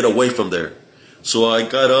 get away from there. So I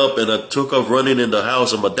got up and I took off running in the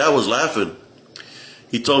house, and my dad was laughing.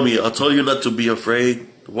 He told me, I told you not to be afraid.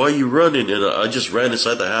 Why are you running? And I just ran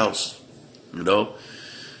inside the house, you know.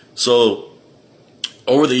 So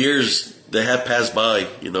over the years, they have passed by,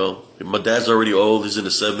 you know. My dad's already old. He's in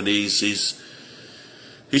the 70s.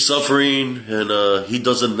 He's suffering, and he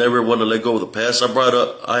doesn't never want to let go of the past.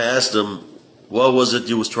 I asked him, what was it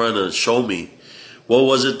you was trying to show me? What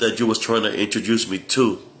was it that you was trying to introduce me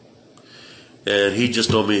to? And he just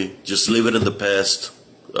told me, just leave it in the past.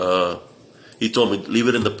 He told me, leave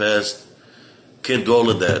it in the past. Can't dwell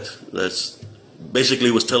in that. That's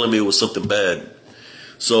basically was telling me it was something bad.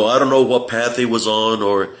 So I don't know what path he was on,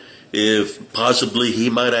 or if possibly he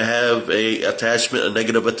might have a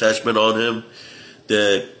negative attachment on him,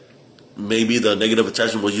 that maybe the negative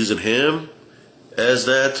attachment was using him as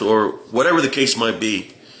that, or whatever the case might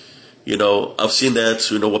be. You know, I've seen that,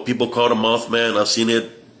 you know, what people call a Mothman. I've seen it,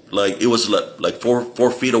 like, it was like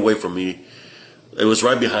 4 feet away from me. It was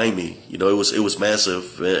right behind me. You know, it was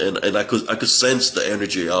massive, and I could sense the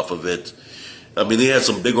energy off of it. I mean, he had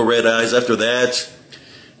some big old red eyes. After that,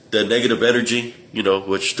 the negative energy, you know,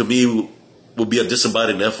 which to me would be a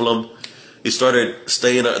disembodied Nephilim, he started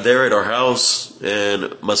staying there at our house,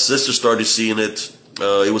 and my sister started seeing it.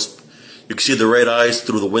 You could see the red eyes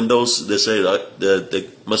through the windows. They say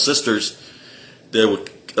my sisters, they would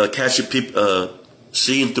catch people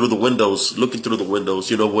seeing through the windows, looking through the windows.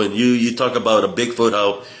 You know, when you talk about a Bigfoot,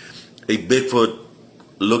 how a Bigfoot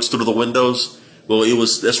looks through the windows. Well,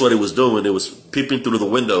 that's what it was doing. It was peeping through the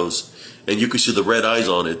windows, and you could see the red eyes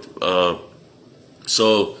on it.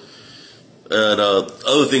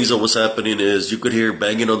 Other things that was happening is you could hear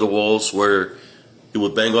banging on the walls, where it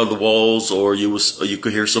would bang on the walls, or you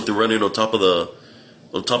could hear something running on top of the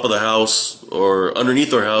house, or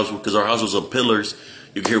underneath our house, because our house was on pillars.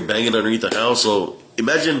 You could hear banging underneath the house. So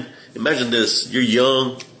imagine this: you're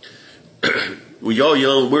young, we all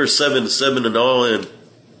young. We're seven and all, and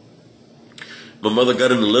my mother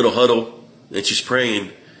got in a little huddle, and she's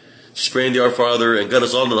praying the Our Father, and got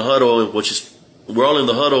us all in the huddle. And when we're all in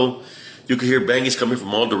the huddle, you could hear bangings coming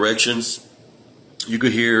from all directions. You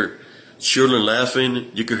could hear children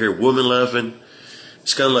laughing. You could hear women laughing.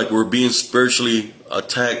 It's kind of like we're being spiritually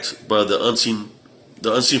attacked by the unseen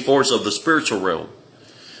force of the spiritual realm.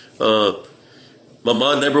 My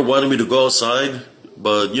mom never wanted me to go outside,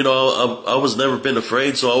 but you know, I was never been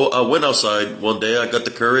afraid. So I went outside one day. I got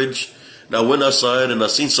the courage, and I went outside, and I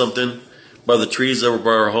seen something by the trees that were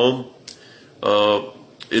by our home.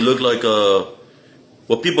 It looked like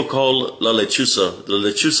what people call La Lechuza. The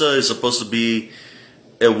Lechuza is supposed to be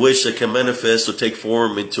a witch that can manifest or take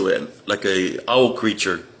form into like a owl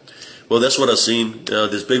creature. Well, that's what I seen.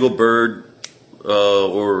 This big old bird,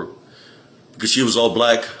 or because she was all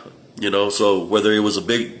black, you know, so whether it was a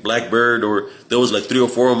big black bird, or there was like 3 or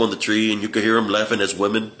 4 of them on the tree, and you could hear them laughing as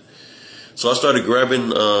women. So I started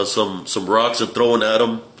grabbing some rocks and throwing at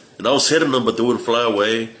them, and I was hitting them, but they wouldn't fly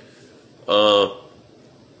away. But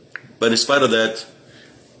in spite of that,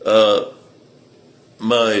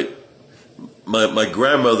 my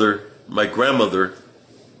grandmother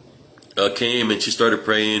came, and she started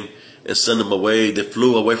praying and sent them away. They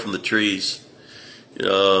flew away from the trees.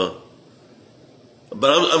 But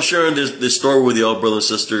I'm sharing this story with y'all, brothers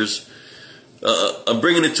and sisters. I'm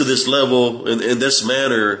bringing it to this level in this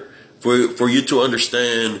manner for you to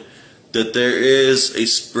understand that there is a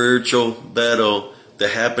spiritual battle that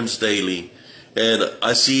happens daily. And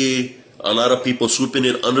I see a lot of people sweeping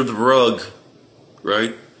it under the rug,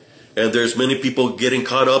 right? And there's many people getting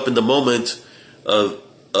caught up in the moment of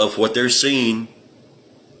what they're seeing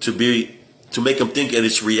to make them think that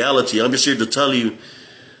it's reality. I'm just here to tell you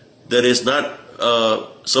that it's not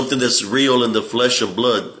something that's real in the flesh and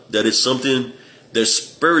blood. That it's something that's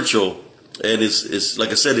spiritual, and it's like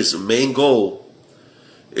I said, its main goal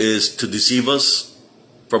is to deceive us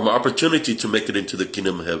from our opportunity to make it into the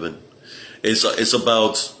kingdom of heaven. It's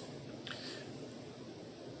about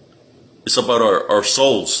our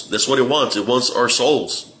souls. That's what it wants. It wants our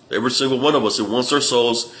souls. Every single one of us. It wants our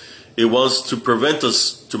souls. It wants to prevent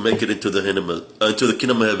us to make it into the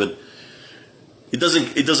kingdom of heaven. It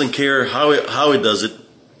doesn't care how it does it,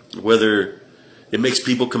 whether it makes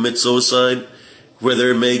people commit suicide,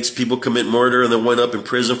 whether it makes people commit murder and then wind up in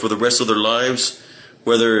prison for the rest of their lives,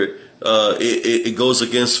 whether it goes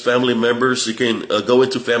against family members. You can go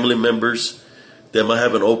into family members that might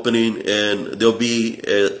have an opening, and there'll be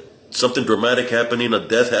something dramatic happening, a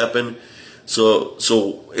death happen. So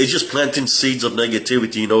it's just planting seeds of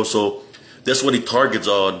negativity, you know. So that's what he targets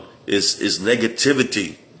on is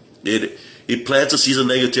negativity. It plants a seed of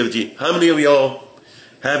negativity. How many of y'all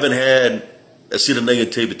haven't had a seed of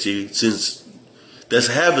negativity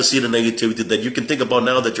have a seed of negativity that you can think about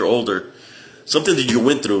now that you're older? Something that you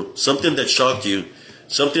went through, something that shocked you,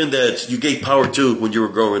 something that you gave power to when you were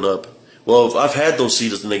growing up. Well, I've had those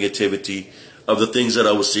seeds of negativity of the things that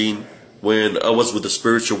I was seeing when I was with a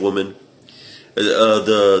spiritual woman.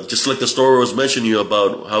 Just like the story I was mentioning you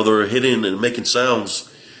about how they're hitting and making sounds,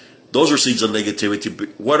 those are seeds of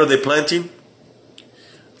negativity. What are they planting?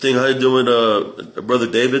 How you doing, Brother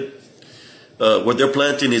David? What they're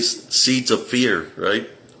planting is seeds of fear, right?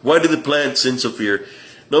 Why do they plant seeds of fear?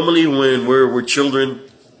 Normally, when we're children,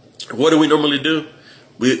 what do we normally do?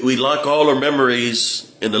 We lock all our memories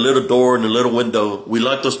in the little door and the little window. We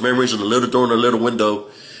lock those memories in the little door and the little window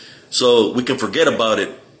so we can forget about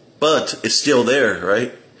it. But it's still there,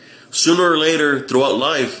 right? Sooner or later, throughout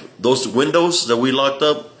life, those windows that we locked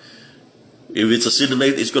up, if it's a seed of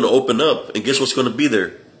negativity, it's going to open up. And guess what's going to be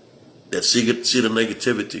there? That seed of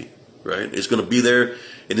negativity, right? It's going to be there,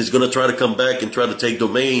 and it's going to try to come back and try to take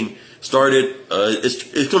domain. It's going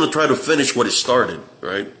to try to finish what it started,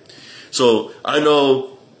 right? So I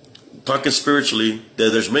know, talking spiritually,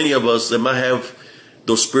 that there's many of us that might have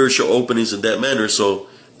those spiritual openings in that manner. So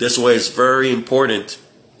that's why it's very important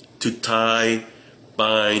to tie,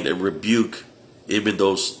 bind, and rebuke even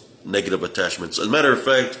those negative attachments. As a matter of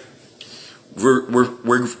fact,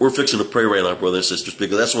 we're fixing to pray right now, brothers and sisters,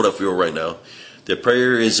 because that's what I feel right now. That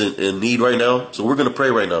prayer is in need right now. So we're going to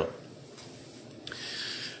pray right now.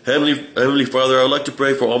 Heavenly Father, I'd like to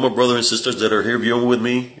pray for all my brothers and sisters that are here viewing with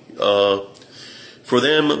me. For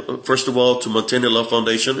them, first of all, to maintain the Love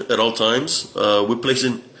Foundation at all times. We're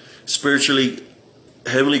placing spiritually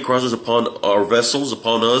heavenly crosses upon our vessels,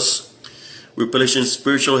 upon us. We're placing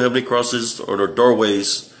spiritual heavenly crosses on our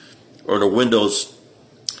doorways, on our windows,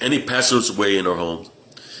 any passageway in our homes.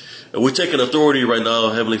 And we're taking authority right now,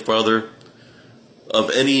 Heavenly Father, of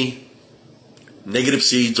any negative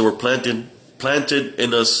seeds that were planted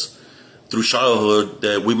in us through childhood,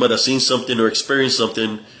 that we might have seen something or experienced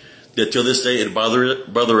something that till this day it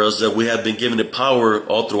bother us, that we have been given the power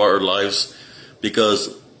all throughout our lives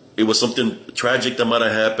because it was something tragic that might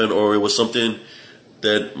have happened, or it was something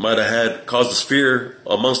that might have had caused us fear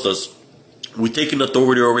amongst us. We're taking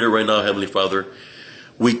authority over it right now, Heavenly Father.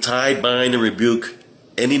 We tie, bind, and rebuke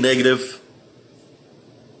any negative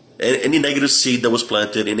seed that was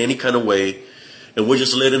planted in any kind of way, and we're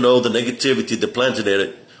just letting know the negativity that planted in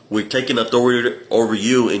it. We're taking authority over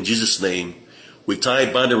you in Jesus' name. We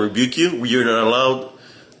tie, bind, and rebuke you. You're not allowed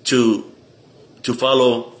to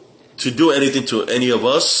do anything to any of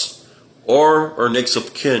us or our next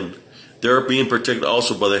of kin. They're being protected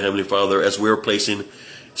also by the Heavenly Father as we're placing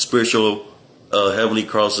spiritual heavenly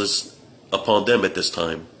crosses upon them at this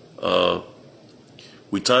time.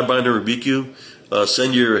 We tie, bind, and rebuke you.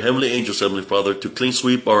 Send your heavenly angels, Heavenly Father, to clean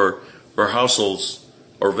sweep our households,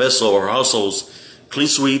 our vessel, our households. Clean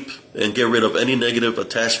sweep and get rid of any negative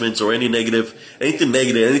attachments or anything negative, anything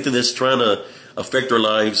that's trying to affect our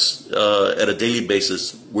lives at a daily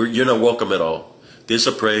basis. You're not welcome at all. This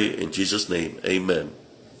I pray in Jesus' name. Amen.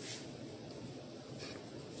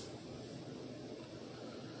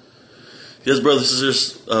 Yes, brothers and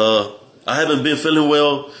sisters, I haven't been feeling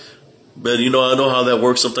well, but I know how that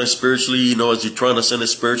works sometimes spiritually. As you're trying to send a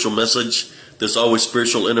spiritual message, there's always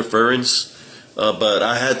spiritual interference. But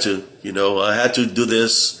I had to, I had to do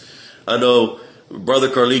this. I know Brother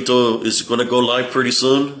Carlito is going to go live pretty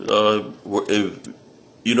soon. If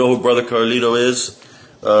you know who Brother Carlito is,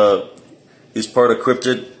 he's part of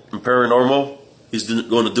Cryptid and Paranormal. He's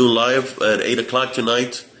going to do live at 8 o'clock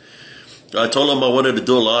tonight. I told him I wanted to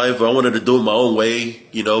do it live. I wanted to do it my own way,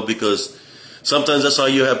 because sometimes that's all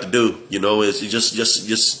you have to do, is you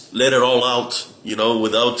just let it all out,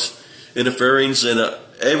 without interference. And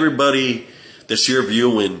everybody that's here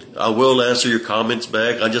viewing, I will answer your comments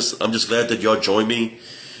back. I'm just glad that y'all join me.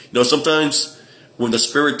 Sometimes when the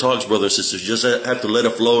Spirit talks, brothers and sisters, you just have to let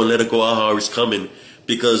it flow and let it go out how it's coming.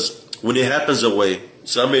 Because when it happens that way,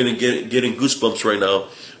 so I'm getting goosebumps right now.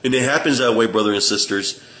 When it happens that way, brothers and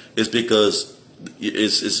sisters, it's because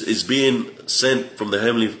it's being sent from the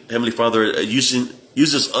Heavenly Father.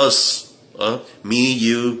 Uses us, me,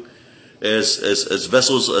 you, as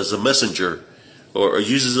vessels, as a messenger, or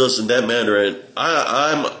uses us in that manner. And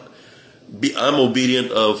I'm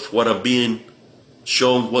obedient of what I'm being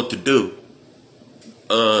shown what to do.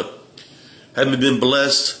 Having been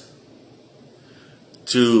blessed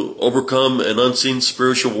to overcome an unseen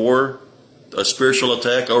spiritual war, a spiritual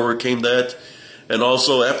attack. I overcame that. And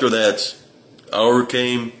also after that,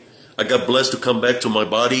 I got blessed to come back to my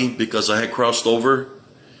body because I had crossed over.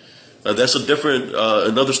 That's a different,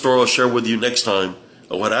 another story I'll share with you next time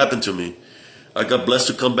of what happened to me. I got blessed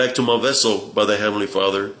to come back to my vessel by the Heavenly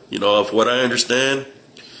Father. You know, of what I understand,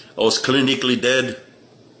 I was clinically dead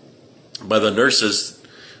by the nurses,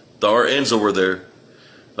 the RNs over there.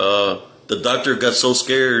 The doctor got so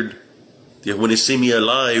scared that when he see me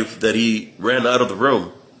alive that he ran out of the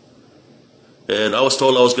room. And I was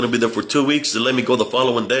told I was going to be there for 2 weeks. They let me go the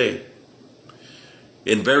following day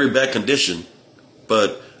in very bad condition.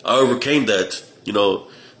 But I overcame that. You know,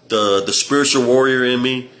 the spiritual warrior in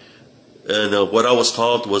me, and what I was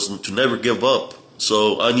taught was to never give up.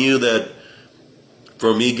 So I knew that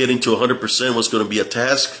for me getting to 100% was going to be a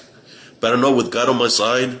task. But I know with God on my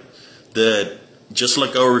side that just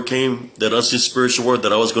like I overcame that unseen spiritual war,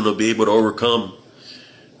 that I was going to be able to overcome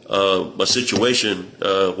my situation.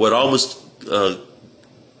 What almost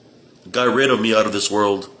got rid of me out of this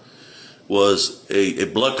world was a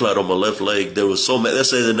blood clot on my left leg. There was so many. Let's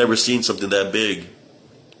say they'd never seen something that big.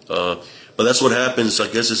 But that's what happens. I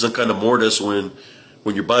guess it's some kind of mortis when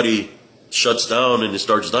your body shuts down and it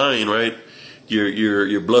starts dying, right?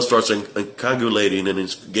 Your blood starts coagulating and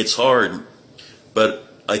it gets hard. But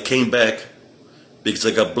I came back because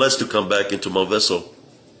I got blessed to come back into my vessel.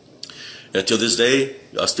 And to this day,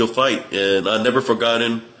 I still fight. And I've never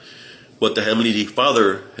forgotten what the Heavenly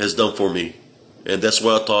Father has done for me. And that's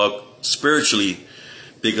why I talk spiritually,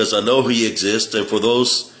 because I know He exists. And for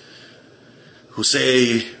those who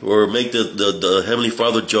say or make the Heavenly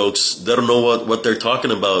Father jokes, they don't know what they're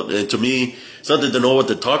talking about. And to me, it's not that they know what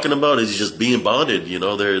they're talking about, it's just being bonded. You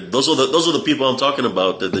know, those are the people I'm talking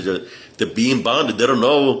about, that they're being bonded. They don't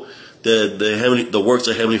know the works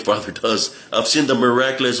the Heavenly Father does. I've seen the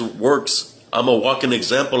miraculous works. I'm a walking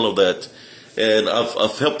example of that. And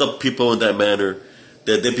I've helped up people in that manner,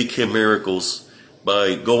 that they became miracles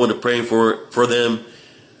by going and praying for them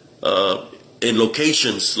in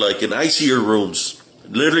locations like in ICU rooms,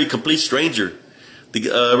 literally complete stranger.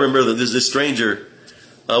 I remember that this stranger,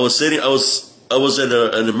 I was in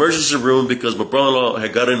an emergency room because my brother-in-law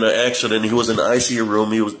had got in an accident. He was in the ICU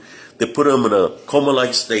room. They put him in a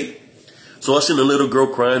coma-like state. So I seen a little girl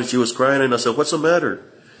crying. She was crying, and I said, "What's the matter?"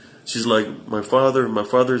 She's like, my father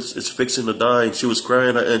is fixing to die. And she was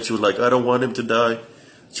crying, and she was like, "I don't want him to die."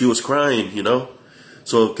 She was crying, you know.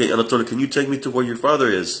 So, and I told her, "Can you take me to where your father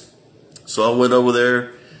is?" So I went over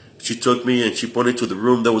there. She took me, and she pointed to the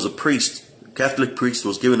room. There was a priest, Catholic priest,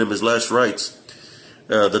 was giving him his last rites.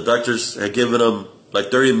 The doctors had given him like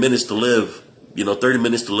 30 minutes to live, 30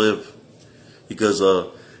 minutes to live, because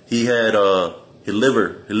he had his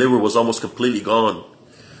liver was almost completely gone.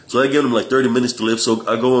 So I gave him like 30 minutes to live. So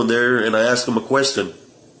I go in there and I ask him a question.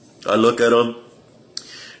 I look at him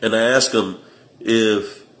and I ask him,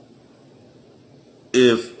 if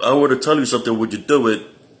I were to tell you something, would you do it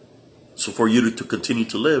so for you to continue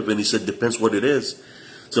to live? And he said, "Depends what it is."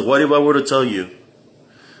 So what if I were to tell you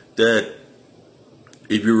that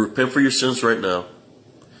if you repent for your sins right now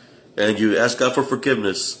and you ask God for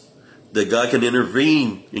forgiveness, that God can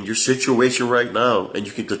intervene in your situation right now and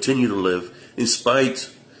you can continue to live in spite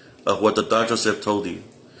of what the doctors have told you?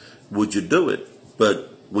 Would you do it?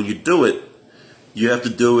 But when you do it, you have to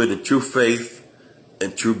do it in true faith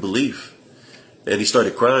and true belief. And he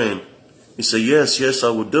started crying. He said, yes, I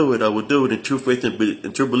would do it. I would do it in true faith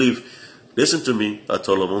and true belief. Listen to me, I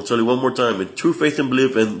told him. I'll tell you one more time. In true faith and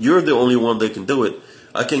belief, and you're the only one that can do it.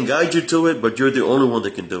 I can guide you to it, but you're the only one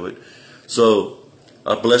that can do it. So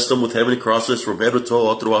I blessed him with heavenly crosses from head to toe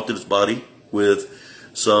all throughout his body with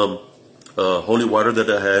some holy water that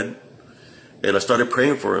I had. And I started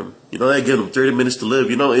praying for him. I gave him 30 minutes to live.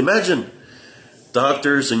 Imagine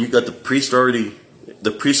doctors and you got the priest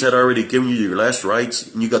had already given you your last rites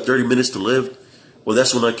and you got 30 minutes to live. Well,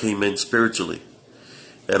 that's when I came in spiritually.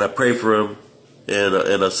 And I prayed for him. And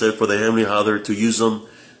I said for the Heavenly Father to use him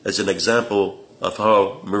as an example of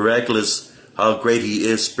how miraculous, how great he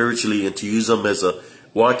is spiritually, and to use him as a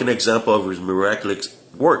walking example of his miraculous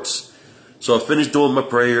works. So I finished doing my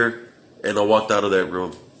prayer and I walked out of that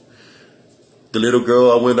room. The little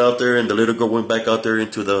girl, I went out there, and the little girl went back out there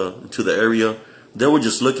into the area. They were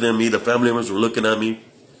just looking at me. The family members were looking at me.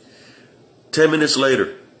 10 minutes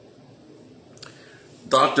later,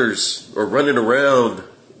 doctors are running around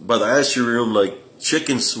by the ICU room like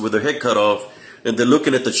chickens with their head cut off, and they're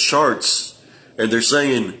looking at the charts, and they're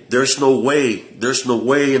saying, there's no way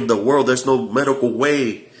in the world, there's no medical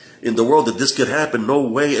way in the world that this could happen. No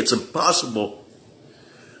way, it's impossible.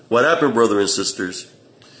 What happened, brothers and sisters,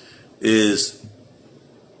 is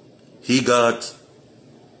he got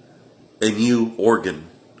a new organ.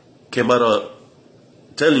 Came out of,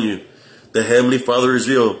 telling you, the Heavenly Father is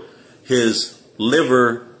real. His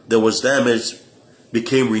liver that was damaged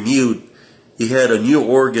became renewed. He had a new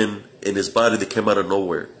organ in his body that came out of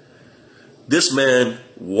nowhere. This man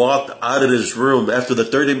walked out of his room after the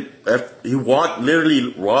 30, he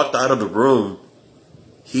literally walked out of the room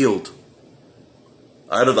healed.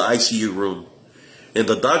 Out of the ICU room. And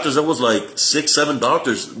the doctors, there was like 6, 7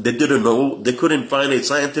 doctors, they didn't know, they couldn't find a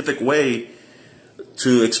scientific way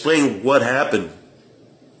to explain what happened.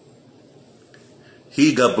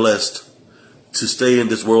 He got blessed to stay in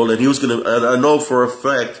this world, and he was going to, and I know for a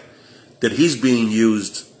fact that he's being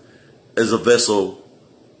used as a vessel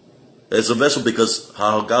because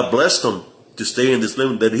how God blessed him to stay in this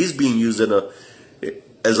living, that he's being used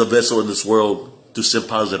as a vessel in this world to send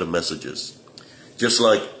positive messages. Just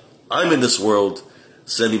like I'm in this world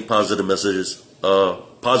sending positive messages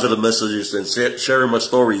and sharing my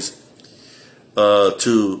stories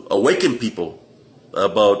to awaken people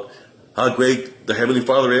about how great the Heavenly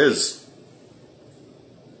Father is.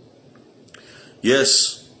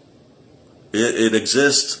 Yes, it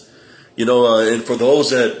exists. And for those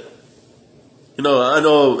that, I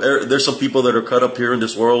know there's some people that are caught up here in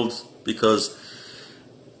this world because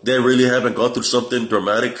they really haven't gone through something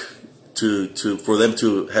dramatic for them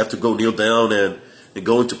to have to go kneel down and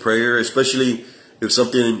go into prayer, especially if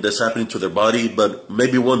something that's happening to their body. But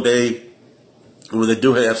maybe one day when they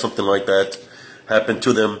do have something like that happen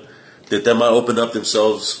to them, that they might open up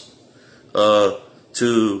themselves to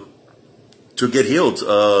get healed.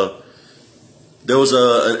 There was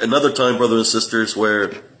another time, brothers and sisters,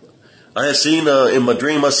 where I had seen in my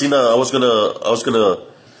dream.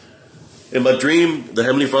 In my dream, the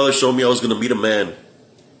Heavenly Father showed me I was gonna meet a man,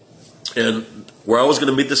 and where I was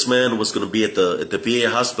gonna meet this man was gonna be at the VA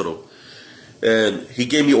hospital. And he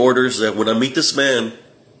gave me orders that when I meet this man,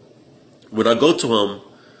 when I go to him,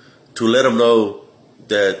 to let him know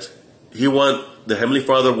that the Heavenly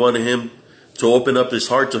Father wanted him to open up his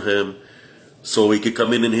heart to him so he could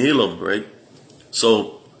come in and heal him, right?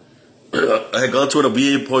 So I had gone to a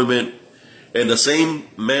VA appointment, and the same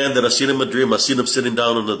man that I seen in my dream, I seen him sitting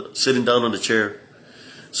down on the chair.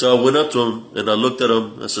 So I went up to him and I looked at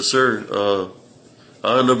him. I said, "Sir,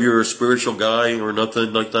 I don't know if you're a spiritual guy or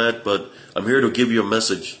nothing like that, but I'm here to give you a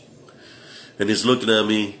message." And he's looking at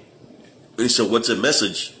me. He said, "What's a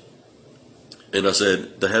message?" And I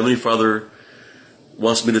said, "The Heavenly Father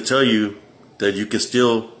wants me to tell you that you can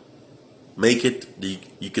still make it,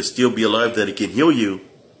 you can still be alive, that He can heal you,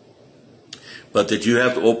 but that you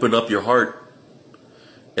have to open up your heart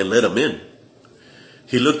and let Him in."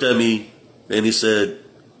 He looked at me and he said,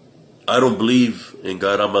 "I don't believe in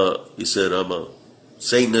God. I'm a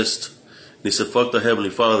Satanist." And he said, "Fuck the Heavenly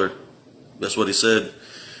Father." That's what he said.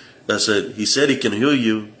 I said, "He said He can heal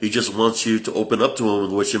you. He just wants you to open up to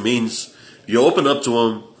Him," which it means you open up to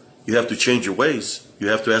Him, you have to change your ways. You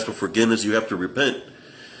have to ask for forgiveness. You have to repent.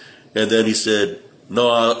 And then he said, "No,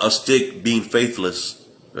 I'll stick being faithless,"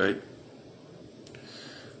 right?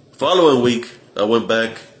 Following week, I went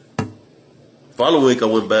back.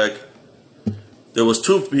 There was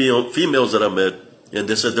 2 females that I met, and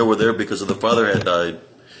they said they were there because the father had died.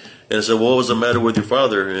 And I said, "What was the matter with your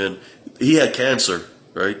father?" And he had cancer,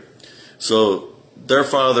 right? So their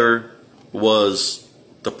father was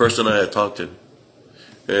the person I had talked to,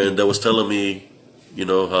 and that was telling me,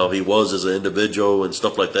 how he was as an individual and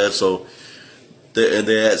stuff like that. So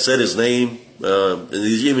they had said his name, and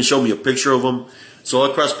he even showed me a picture of him. So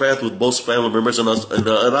I crossed paths with both family members, and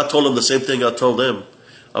I told them the same thing I told them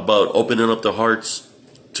about opening up their hearts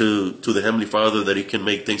to the Heavenly Father, that He can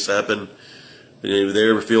make things happen. And if they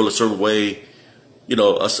ever feel a certain way,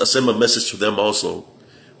 I send my message to them also.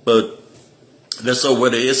 But that's not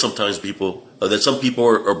what it is sometimes, people. That some people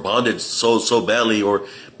are bonded so badly, or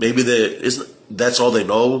maybe that's all they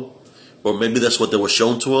know, or maybe that's what they were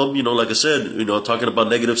shown to them. Like I said, talking about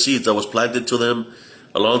negative seeds that was planted to them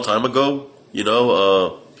a long time ago. It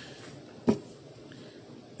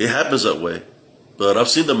happens that way. But I've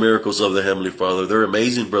seen the miracles of the Heavenly Father. They're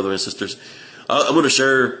amazing, brothers and sisters. I'm going to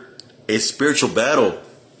share a spiritual battle.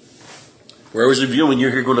 Whoever's reviewing,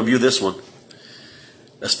 you're going to view this one.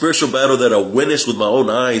 A spiritual battle that I witnessed with my own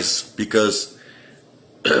eyes, because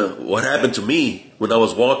what happened to me when I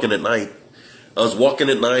was walking at night. I was walking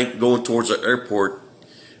at night going towards the airport,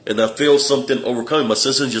 and I feel something overcoming. My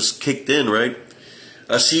senses just kicked in, right?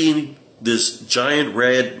 I seen this giant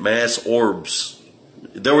red mass orbs.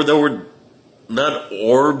 There were not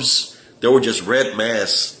orbs. They were just red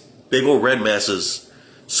mass, big old red masses,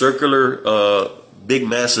 circular, big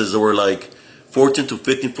masses that were like 14 to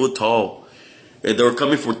 15 foot tall. and they were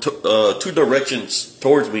coming from two directions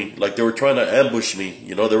towards me, like they were trying to ambush me.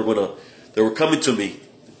 You know, they were coming to me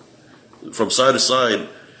from side to side,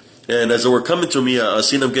 and as they were coming to me, I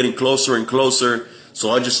seen them getting closer and closer. So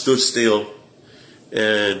I just stood still,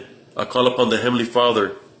 and I called upon the Heavenly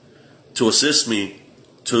Father to assist me,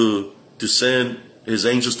 to send His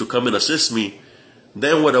angels to come and assist me.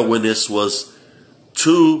 Then what I witnessed was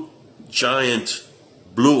two giant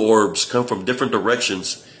blue orbs come from different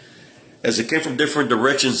directions. As it came from different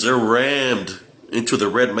directions, they rammed into the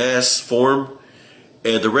red mass form,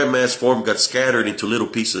 and the red mass form got scattered into little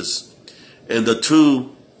pieces. And the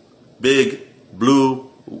two big blue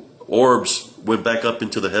orbs went back up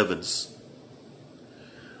into the heavens.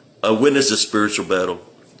 I witnessed a spiritual battle.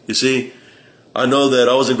 You see, I know that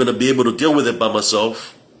I wasn't going to be able to deal with it by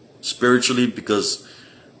myself spiritually, because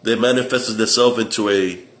they manifested themselves into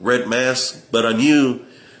a red mass, but I knew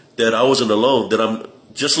that I wasn't alone, that I'm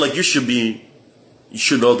just like you should be. You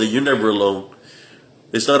should know that you're never alone.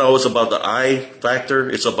 It's not always about the I factor,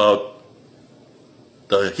 it's about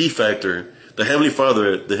the He factor. The Heavenly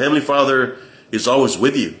Father is always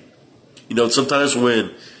with you. You know, sometimes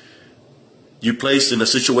when you're placed in a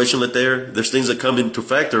situation like there's things that come into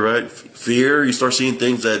factor, right? Fear, you start seeing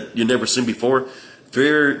things that you never seen before.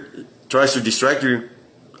 Fear tries to distract you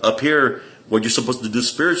up here what you're supposed to do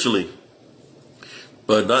spiritually.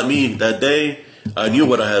 But not me. That day, I knew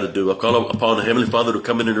what I had to do. I called upon the Heavenly Father to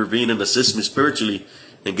come and intervene and assist me spiritually.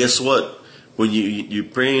 And guess what? When you're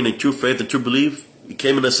praying in true faith and true belief, He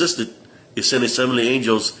came and assisted. He sent His heavenly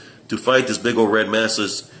angels to fight these big old red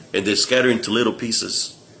masses, and they scatter into little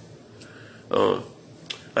pieces. I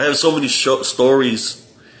have so many stories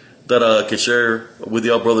that I can share with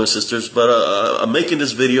y'all, brothers and sisters, but I'm making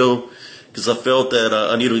this video because I felt that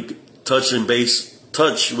I need to touch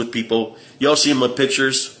with people. Y'all see my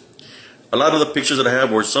pictures. A lot of the pictures that I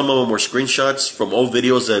have some of them were screenshots from old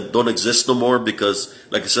videos that don't exist no more, because,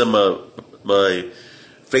 like I said, my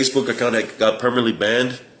Facebook account got permanently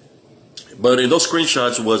banned. But in those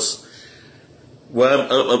screenshots was, why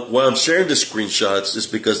I'm sharing the screenshots is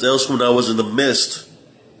because that was when I was in the midst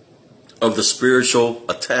of the spiritual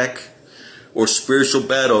attack or spiritual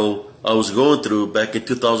battle I was going through back in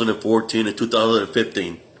 2014 and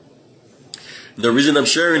 2015. The reason I'm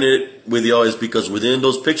sharing it with y'all is because within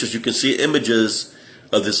those pictures you can see images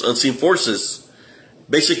of these unseen forces.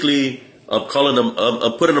 Basically, I'm putting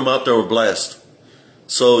them out there on blast,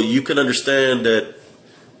 so you can understand that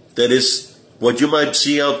is what you might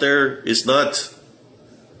see out there is not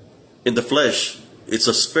in the flesh; it's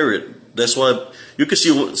a spirit. That's why you can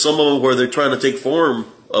see some of them where they're trying to take form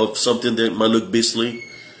of something that might look beastly,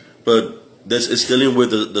 but it's dealing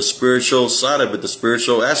with the spiritual side of it, the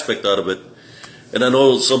spiritual aspect out of it. And I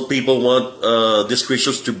know some people want these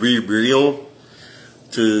creatures to be real,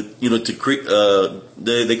 they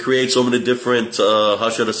create so many different how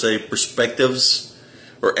should I say, perspectives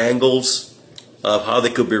or angles of how they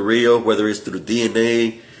could be real, whether it's through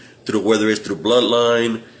DNA, whether it's through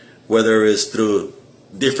bloodline, whether it's through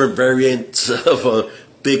different variants of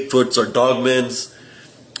Bigfoots or dogmens.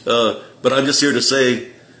 But I'm just here to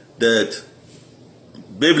say that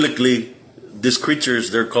biblically, these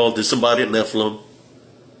creatures, they're called disembodied Nephilim.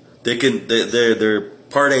 They're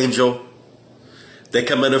part angel. They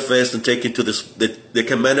can manifest and take into this. They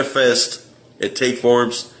can manifest and take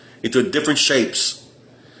forms into different shapes.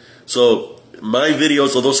 So my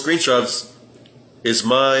videos or those screenshots is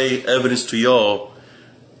my evidence to y'all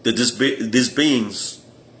that these beings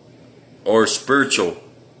are spiritual,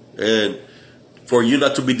 and for you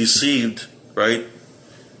not to be deceived, right?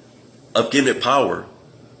 Of giving it power.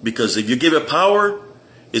 Because if you give it power,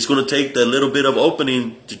 it's going to take that little bit of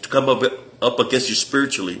opening to come up against you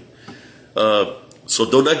spiritually. So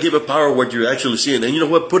do not give it power what you're actually seeing. And you know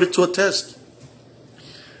what? Put it to a test.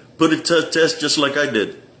 Put it to a test just like I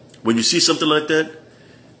did. When you see something like that,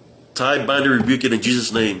 tie, bind, and rebuke it in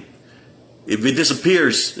Jesus' name. If it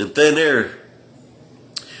disappears in thin air,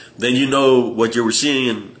 then you know what you were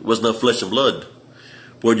seeing was not flesh and blood.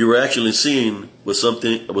 What you were actually seeing was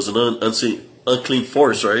an unclean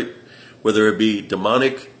force, right? Whether it be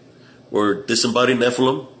demonic or disembodied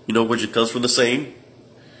Nephilim, you know, which it comes from the same.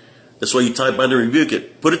 That's why you tie, bind, and rebuke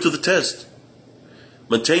it. Put it to the test.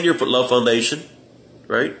 Maintain your love foundation,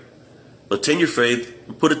 right? Maintain your faith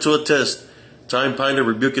and put it to a test. Tie, bind, and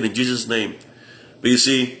rebuke it in Jesus' name. But you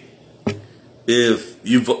see,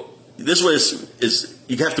 this way is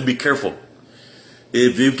you have to be careful.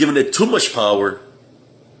 If you've given it too much power,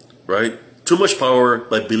 right? Too much power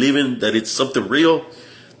by believing that it's something real,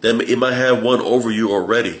 then it might have one over you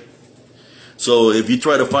already. So if you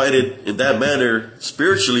try to fight it in that manner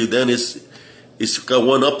spiritually, then it's it's got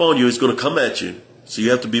one up on you, it's going to come at you. So you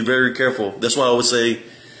have to be very careful. That's why I would say,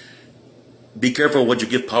 be careful what you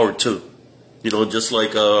give power to. You know, just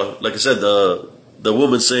like I said, the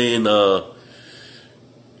woman saying that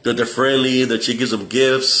they're friendly, that she gives them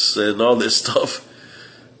gifts and all this stuff.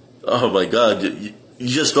 Oh my God, you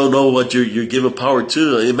just don't know what you're giving power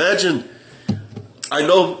to. Imagine, I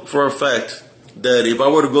know for a fact that if I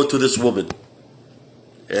were to go to this woman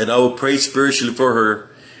and I would pray spiritually for her,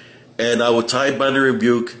 and I would tie, bind, and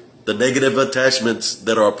rebuke the negative attachments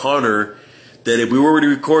that are upon her, that if we were to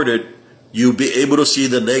record it, you'll be able to see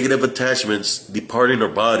the negative attachments departing her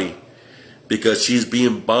body, because she's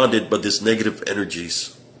being bonded by these negative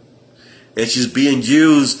energies. And she's being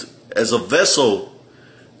used as a vessel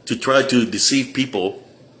to try to deceive people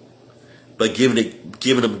by giving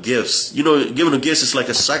them gifts. You know, giving them gifts is like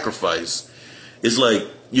a sacrifice. It's like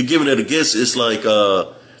you're giving it a gift. It's like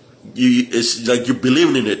it's like you're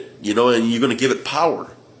believing in it, you know, and you're going to give it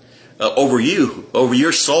power over you, over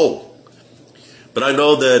your soul. But I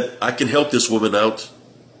know that I can help this woman out,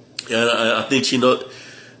 and I think she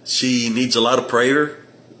needs a lot of prayer,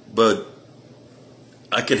 but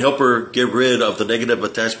I can help her get rid of the negative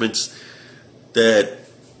attachments that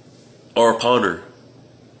are upon her.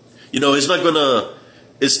 You know, it's not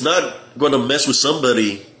gonna mess with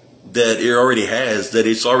somebody that it already has, that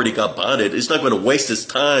it's already got bonded. It's not going to waste its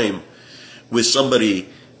time with somebody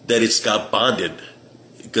that it's got bonded,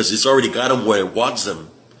 because it's already got them where it wants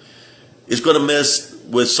them. It's going to mess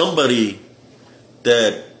with somebody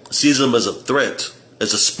that sees them as a threat,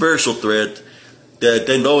 as a spiritual threat, that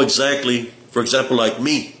they know exactly. For example, like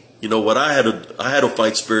me, you know, what I had to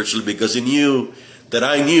fight spiritually, because he knew that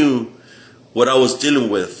I knew what I was dealing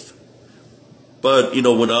with. But, you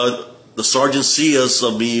know, when the Sergeant Cias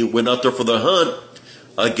of me went out there for the hunt,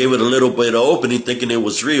 I gave it a little bit of opening, thinking it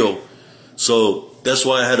was real. So that's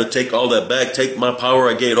why I had to take all that back, take my power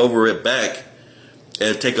I gained over it back,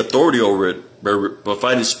 and take authority over it by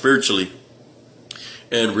fighting spiritually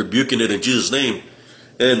and rebuking it in Jesus' name.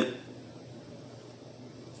 And,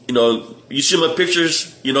 you know, you see my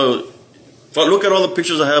pictures, you know, if I look at all the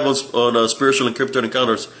pictures I have on Spiritual Encrypted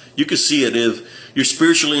Encounters, you can see it. If you're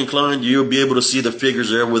spiritually inclined, you'll be able to see the figures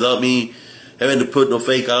there without me having to put no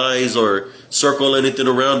fake eyes or circle anything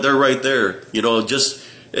around. They're right there. You know, just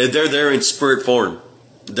they're there in spirit form.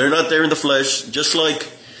 They're not there in the flesh. Just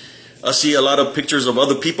like I see a lot of pictures of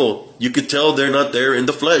other people, you could tell they're not there in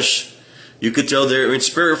the flesh. You could tell they're in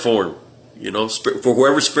spirit form. You know, for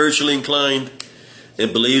whoever's spiritually inclined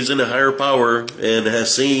and believes in a higher power and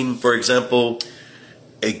has seen, for example,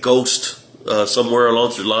 a ghost somewhere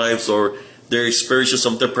along their lives, or they're experiencing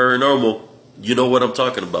something paranormal, you know what I'm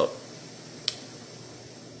talking about.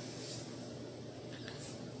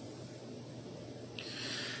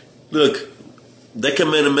 Look, they can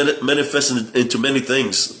manifest into many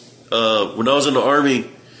things. When I was in the Army,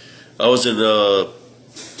 I was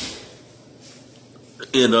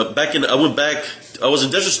I was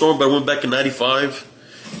in Desert Storm, but I went back in '95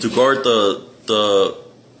 to guard the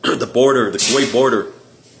border, the Kuwait border.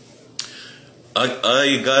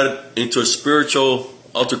 I got into a spiritual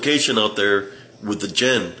altercation out there with the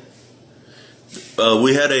Jinn.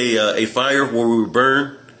 We had a fire where we would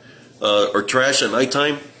burn or trash at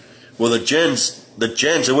nighttime. Well, the Jinns,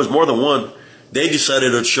 it was more than one. They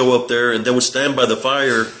decided to show up there, and they would stand by the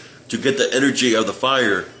fire to get the energy of the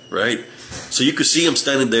fire, right? So you could see them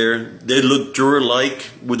standing there. They looked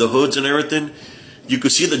Druid-like with the hoods and everything. You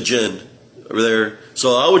could see the Jinn there.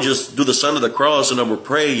 So I would just do the sign of the cross, and I would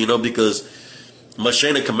pray, you know, because my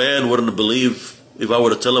chain of command wouldn't believe if I were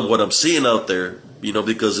to tell them what I'm seeing out there, you know,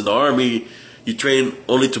 because in the Army, you train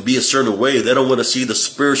only to be a certain way. They don't want to see the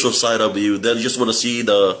spiritual side of you. They just want to see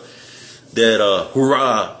the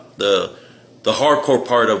hardcore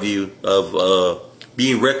part of you, of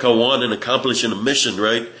being Rekawan and accomplishing a mission,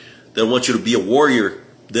 right? They want you to be a warrior.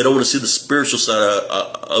 They don't want to see the spiritual side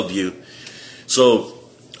of you. So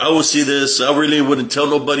I would see this. I really wouldn't tell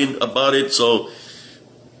nobody about it. So,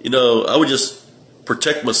 you know, I would just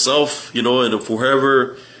protect myself, you know, and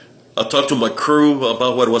whoever, I talked to my crew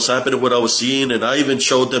about what was happening, what I was seeing, and I even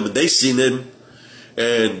showed them, and they seen it,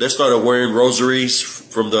 and they started wearing rosaries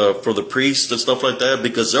from the priests and stuff like that,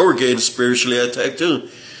 because they were getting spiritually attacked too.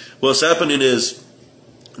 What's happening is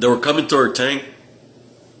they were coming to our tank.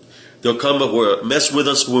 They'll come mess with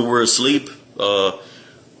us when we're asleep. They'll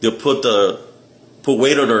put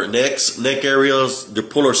weight on our neck areas. They'll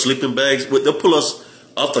pull our sleeping bags. They'll pull us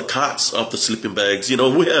off the cots, off the sleeping bags. You know,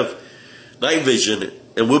 we have night vision,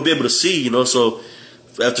 and we'll be able to see, you know. So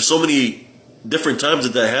after so many different times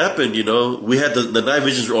that happened, you know, we had the night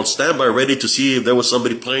visions on standby ready to see if there was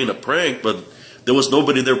somebody playing a prank. But There was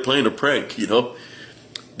nobody there playing a prank, you know.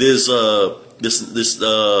 This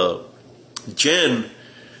jinn,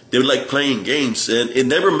 they were like playing games, and it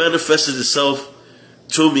never manifested itself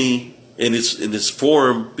to me in its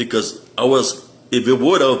form, because if it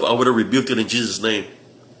would have, I would have rebuked it in Jesus' name.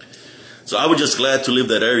 So I was just glad to leave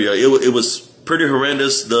that area. It was pretty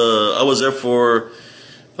horrendous. I was there for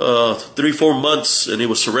 3-4 months, and it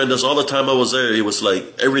was horrendous. All the time I was there, it was like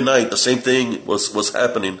every night the same thing was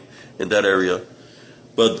happening in that area.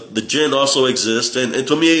 But the jinn also exists, and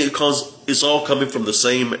to me it's all coming from the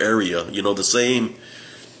same area, you know, the same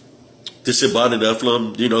disembodied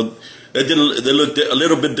Nephilim. You know, they look a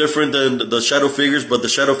little bit different than the shadow figures, but the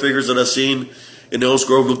shadow figures that I've seen in the Owens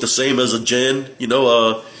Grove look the same as a jinn. You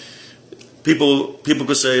know, people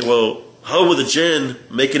could say, well, how would the jinn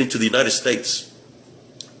make it into the United States?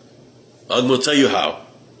 I'm going to tell you how.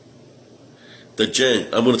 The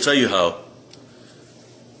jinn, I'm going to tell you how.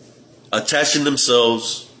 Attaching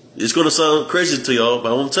themselves, it's going to sound crazy to y'all,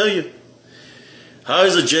 but I won't tell you. How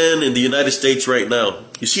is a jinn in the United States right now?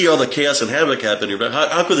 You see all the chaos and havoc happening, right?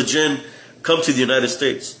 How could the jinn come to the United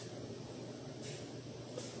States?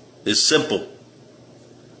 It's simple.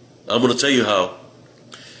 I'm going to tell you how.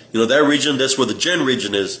 You know, that region, that's where the jinn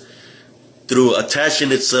region is, through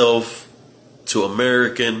attaching itself to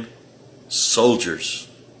American soldiers.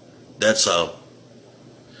 That's how.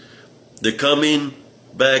 They're coming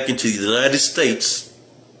back into the United States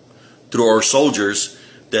through our soldiers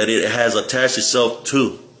that it has attached itself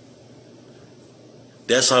to.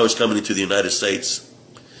 That's how it's coming into the United States.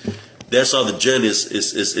 That's how the jinn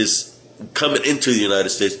is coming into the United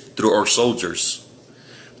States, through our soldiers.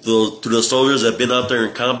 Through the soldiers that have been out there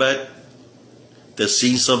in combat, that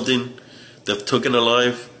seen something, that taken a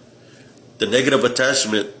life. The negative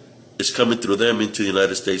attachment is coming through them into the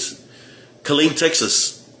United States. Killeen,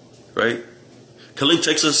 Texas, right? Killeen,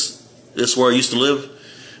 Texas is where I used to live.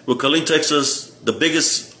 Well, Killeen, Texas, the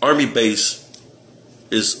biggest army base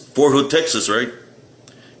is Fort Hood, Texas, right?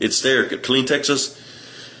 It's there, Killeen, Texas.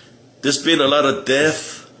 There's been a lot of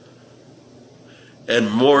death and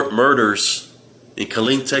more murders in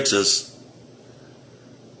Killeen, Texas,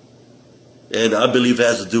 and I believe it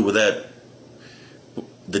has to do with that.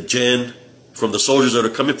 The jinn, from the soldiers that are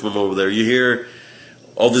coming from over there. You hear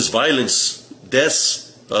all this violence,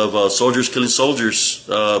 deaths of soldiers killing soldiers.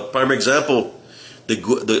 Prime example,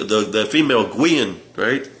 the female Gwian,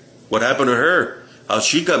 right? What happened to her? How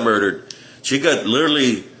she got murdered? She got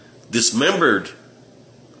literally dismembered,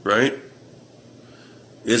 right?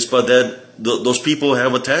 It's but that those people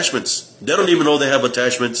have attachments. They don't even know they have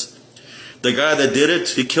attachments. The guy that did it,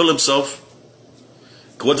 he killed himself.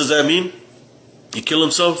 What does that mean? He killed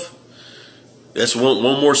himself. That's one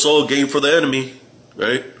more soul gained for the enemy,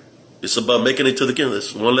 right? It's about making it to the kingdom.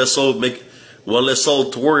 One less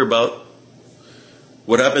soul to worry about.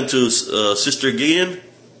 What happened to Sister Gideon?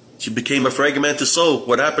 She became a fragmented soul.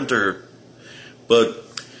 What happened to her? But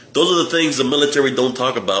those are the things the military don't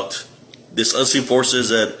talk about. This unseen forces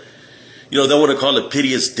that, you know, they want to call it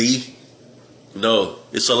PTSD. No,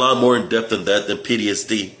 it's a lot more in depth than that, than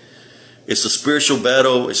PTSD. It's a spiritual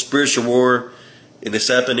battle, a spiritual war, and it's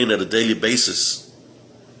happening at a daily basis.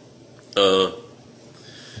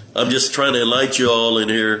 I'm just trying to enlighten you all in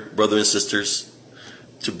here, brothers and sisters,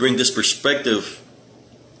 to bring this perspective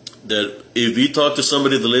that if you talk to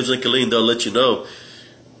somebody that lives in Killeen, they'll let you know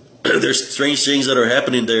there's strange things that are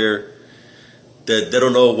happening there that they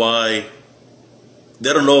don't know why.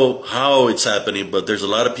 They don't know how it's happening, but there's a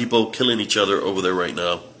lot of people killing each other over there right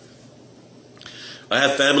now. I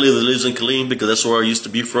have family that lives in Killeen because that's where I used to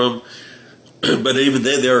be from. But even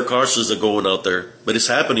then, there are cars that are going out there. But it's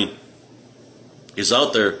happening. It's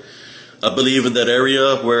out there. I believe in that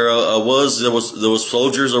area where I was, there was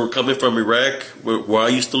soldiers that were coming from Iraq, where I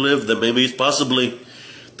used to live. That maybe it's possibly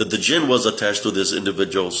that the jinn was attached to these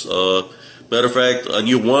individuals. Matter of fact, I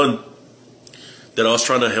knew one that I was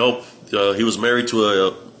trying to help. He was married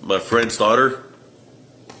to my friend's daughter,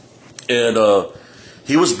 and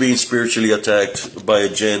he was being spiritually attacked by a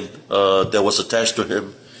jinn that was attached to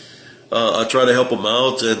him. I tried to help him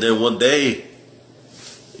out, and then one day,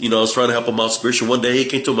 you know, I was trying to help him out spiritually. One day he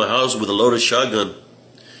came to my house with a loaded shotgun,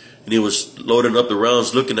 and he was loading up the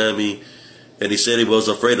rounds, looking at me, and he said he was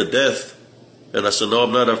afraid of death. And I said, no,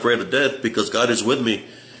 I'm not afraid of death because God is with me.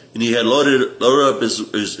 And he had loaded up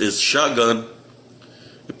his shotgun,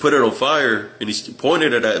 he put it on fire, and he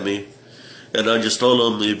pointed it at me. And I just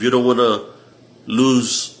told him, if you don't want to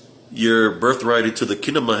lose your birthright into the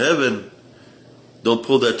kingdom of heaven, don't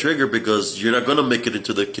pull that trigger, because you're not going to make it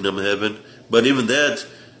into the kingdom of heaven. But even that,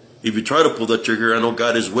 if you try to pull that trigger, I know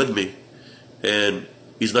God is with me, and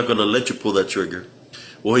he's not going to let you pull that trigger.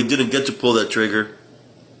 Well, he didn't get to pull that trigger.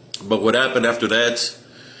 But what happened after that,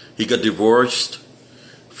 he got divorced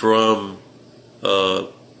from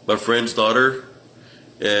my friend's daughter,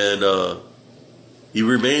 and he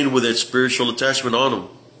remained with that spiritual attachment on him.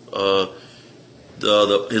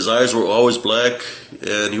 His eyes were always black,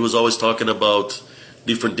 and he was always talking about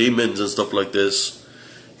different demons and stuff like this.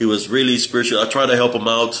 He was really spiritual. I tried to help him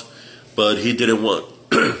out, but he didn't want.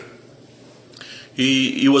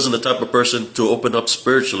 He wasn't the type of person to open up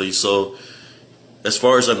spiritually. So as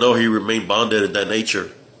far as I know, he remained bonded in that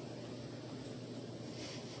nature.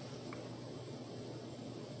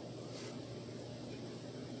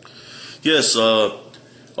 Yes,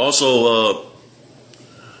 also,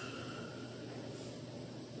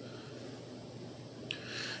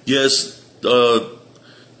 yes,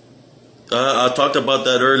 I talked about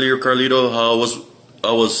that earlier, Carlito, how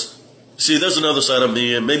I was, see, there's another side of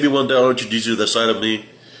me, and maybe one day I'll introduce you to that side of me,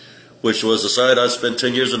 which was the side I spent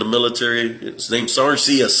 10 years in the military. It's named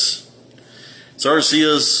Sarncias.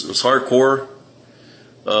 Sarncias was hardcore.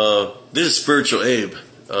 This is spiritual Abe.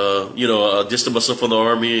 I distanced myself from the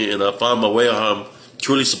army, and I found my way how I'm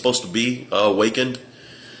truly supposed to be awakened.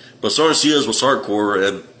 But Sarncias was hardcore,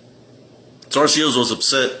 and Sarcias was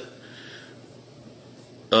upset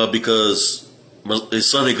because his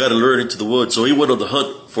son had got lured into the woods. So he went on the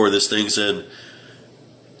hunt for these things, and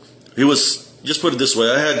he was, just put it this way,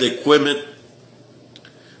 I had the equipment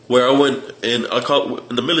where I went, and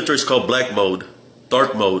in the military it's called black mode,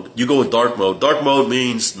 dark mode. You go in dark mode. Dark mode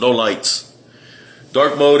means no lights.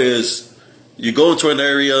 Dark mode is you go into an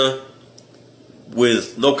area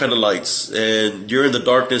with no kind of lights, and you're in the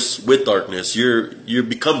darkness with darkness. You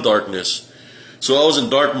become darkness. So I was in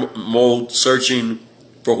dark mode, searching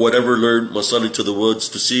for whatever lured my son into the woods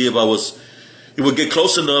to see if he would get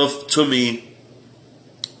close enough to me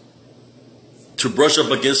to brush up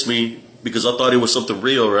against me, because I thought it was something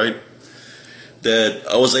real, right? That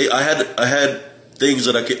I had things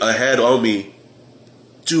that I had on me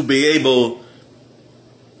to be able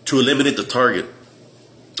to eliminate the target.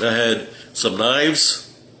 I had some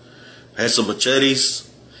knives, I had some machetes,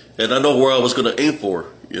 and I know where I was going to aim for,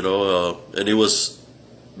 and it was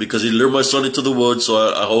because he lured my son into the woods, so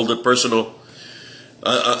I hold it personal.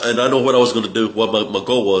 And I know what I was going to do, what my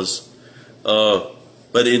goal was.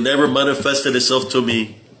 But it never manifested itself to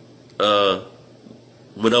me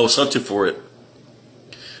when I was hunting for it.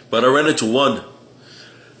 But I ran into one.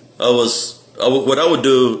 What I would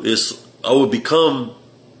do is I would become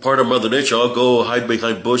part of Mother Nature. I'll go hide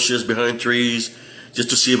behind bushes, behind trees, just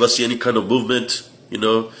to see if I see any kind of movement,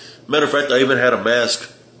 Matter of fact, I even had a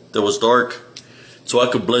mask that was dark, so I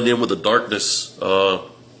could blend in with the darkness.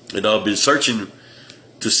 And I'll be searching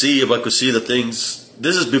to see if I could see the things.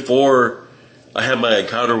 This is before I had my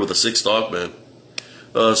encounter with the sixth dog man.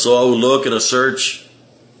 So I would look and I search.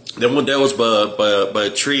 Then one day I was by a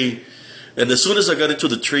tree, and as soon as I got into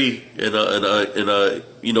the tree and I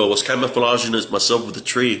was camouflaging myself with the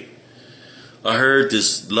tree, I heard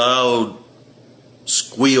this loud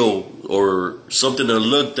squeal or something. I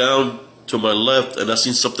looked down to my left, and I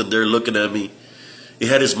seen something there looking at me. He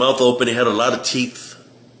had his mouth open. He had a lot of teeth.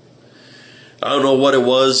 I don't know what it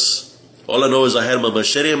was. All I know is I had my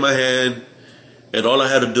machete in my hand, and all I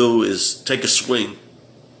had to do is take a swing,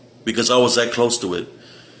 because I was that close to it.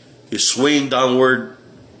 You swing downward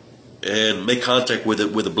and make contact with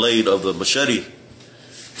it with the blade of the machete.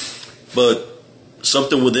 But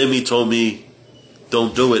something within me told me,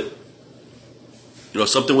 don't do it.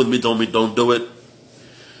 Something with me told me, don't do it.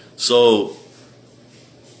 So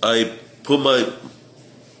I put my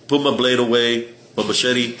blade away, my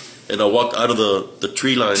machete, and I walked out of the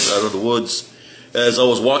tree line, out of the woods. As I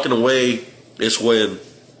was walking away, it's when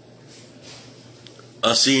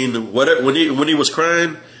I seen when he was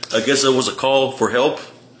crying. I guess it was a call for help.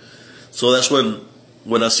 So that's when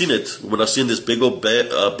I seen it. When I seen this big old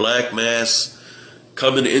black mass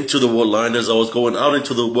coming into the wood line. As I was going out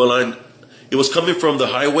into the wood line, it was coming from the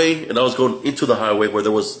highway, and I was going into the highway where it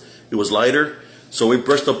was lighter. So it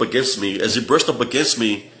brushed up against me. As it brushed up against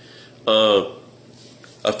me,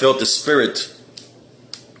 I felt the spirit.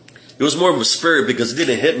 It was more of a spirit, because it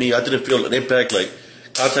didn't hit me. I didn't feel an impact, like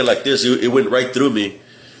contact like this. It went right through me.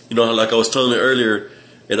 Like I was telling you earlier.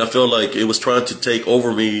 And I felt like it was trying to take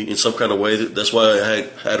over me in some kind of way. That's why I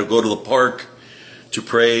had to go to the park to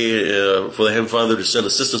pray for the Heavenly Father to send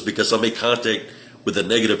assistance, because I made contact with the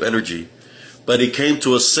negative energy. But it came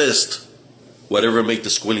to assist whatever made the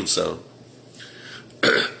squealing sound.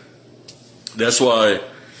 That's why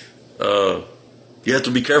you have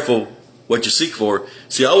to be careful what you seek for.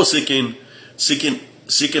 See, I was seeking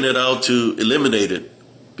it out to eliminate it,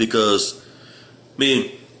 because,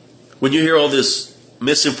 when you hear all this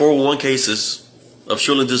missing 401 cases of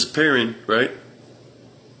children disappearing, right?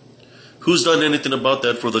 Who's done anything about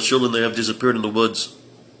that for the children that have disappeared in the woods?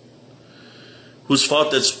 Who's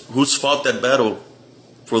fought that battle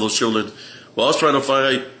for those children? Well, I was trying to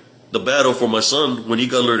fight the battle for my son when he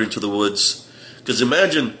got lured into the woods. Because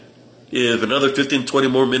imagine if another 15, 20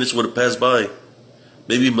 more minutes would have passed by.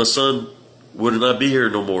 Maybe my son would not be here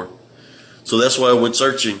no more. So that's why I went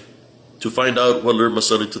searching to find out what lured my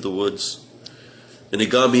son into the woods. And it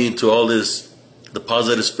got me into all this, the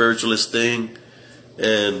positive spiritualist thing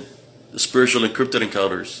and the spiritual encrypted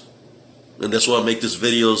encounters. And that's why I make these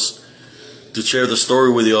videos, to share the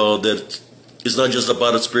story with y'all, that it's not just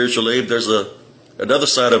about a spiritual aid. There's another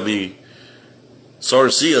side of me.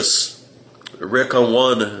 Sergeant Cias, Recon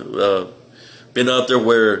 1, been out there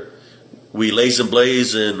where we laze and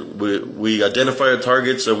blaze and we identify our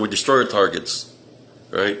targets and we destroy our targets,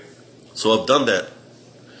 right? So I've done that.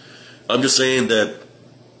 I'm just saying that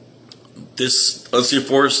this unseen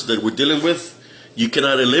force that we're dealing with, you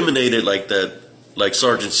cannot eliminate it like that, like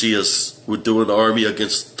Sergeant Cias would do in the Army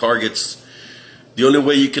against targets. The only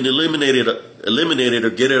way you can eliminate it or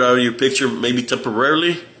get it out of your picture, maybe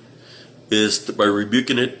temporarily, is by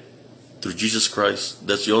rebuking it through Jesus Christ.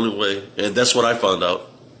 That's the only way, and that's what I found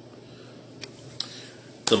out.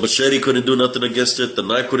 The machete couldn't do nothing against it. The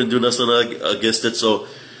knife couldn't do nothing against it. So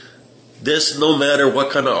this, no matter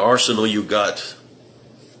what kind of arsenal you got,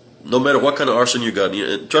 no matter what kind of arsenal you got,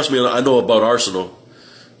 and trust me, I know about arsenal.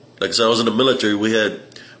 Like I said, I was in the military.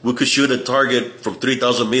 We could shoot a target from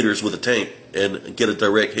 3,000 meters with a tank and get a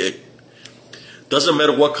direct hit. Doesn't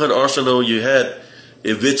matter what kind of arsenal you had.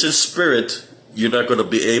 If it's in spirit, you're not going to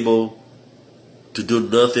be able to do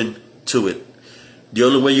nothing to it. The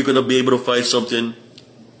only way you're going to be able to fight something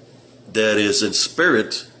that is in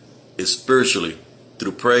spirit is spiritually,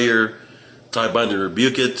 through prayer, tie, bind, and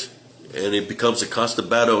rebuke it, and it becomes a constant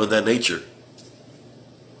battle in that nature.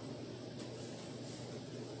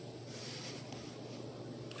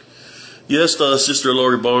 Yes, Sister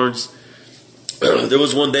Lori Barnes, there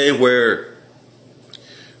was one day where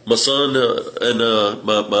my son and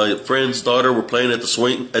my friend's daughter were playing at the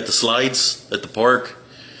slides at the park.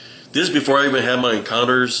 This is before I even had my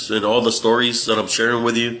encounters and all the stories that I'm sharing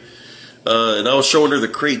with you. And I was showing her the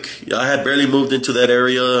creek. I had barely moved into that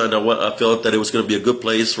area, and I felt that it was going to be a good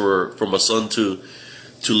place for my son to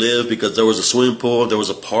live, because there was a swimming pool, there was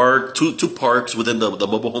a park, two parks within the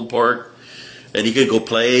mobile home park, and he could go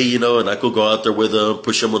play, and I could go out there with him,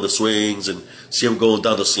 push him on the swings, and see him going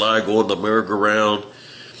down the slide, going the merry-go-round.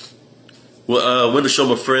 Well, I went to show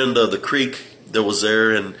my friend the creek that was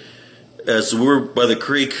there, and as we were by the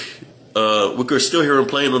creek, we could still hear him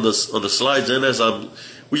playing on the slides. And as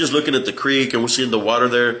we're just looking at the creek and we're seeing the water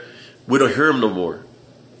there, we don't hear him no more.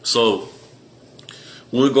 So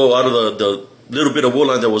when we go out of the little bit of wood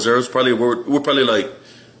line that was there, we're probably like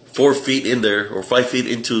 4 feet in there, or 5 feet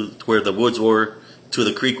into where the woods were to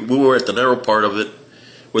the creek. We were at the narrow part of it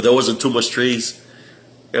where there wasn't too much trees.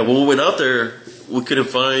 And when we went out there, we couldn't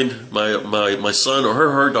find my son or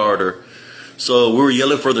her daughter. So we were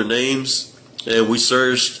yelling for their names, and we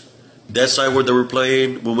searched that side where they were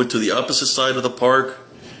playing. We went to the opposite side of the park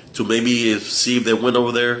to maybe see if they went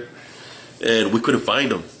over there, and we couldn't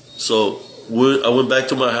find them. So I went back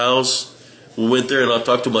to my house. We went there, and I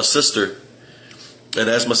talked to my sister and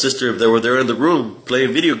asked my sister if they were there in the room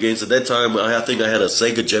playing video games. At that time, I think I had a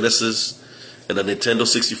Sega Genesis and a Nintendo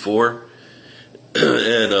 64,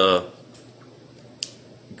 and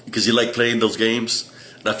because he liked playing those games,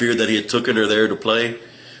 and I figured that he had taken her there to play.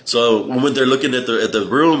 So we went there looking at the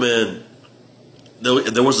room, and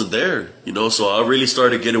there wasn't there, So I really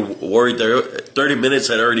started getting worried there. 30 minutes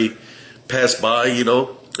had already passed by,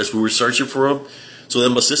 as we were searching for him. So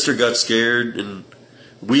then my sister got scared, and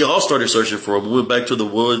we all started searching for him. We went back to the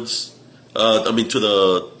woods,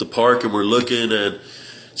 to the park, and we're looking, and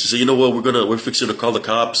she said, "You know what? We're fixing to call the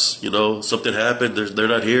cops. Something happened. They're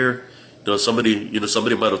not here.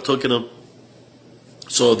 Somebody might have taken them."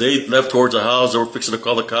 So they left towards the house. They were fixing to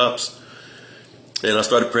call the cops. And I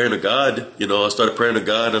started praying to God. I started praying to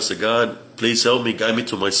God. And I said, "God, please help me, guide me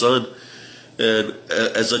to my son." And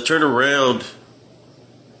as I turned around,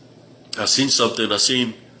 I seen something. I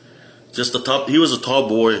seen just the top. He was a tall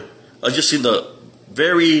boy. I just seen the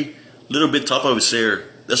very little bit top of his hair.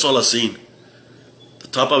 That's all I seen. The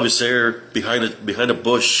top of his hair behind a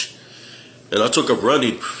bush. And I took up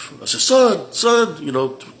running. I said, son,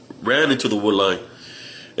 ran into the wood line.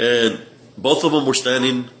 And both of them were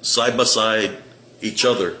standing side by side each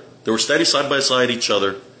other. They were standing side by side each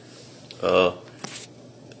other.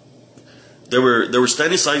 They were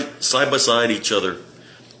standing side by side each other.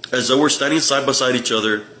 As they were standing side by side each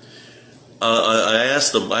other, I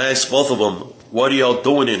asked them, I asked both of them, what are y'all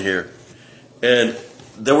doing in here? And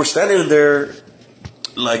they were standing there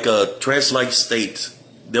like a trance-like state.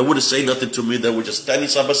 They wouldn't say nothing to me. They were just standing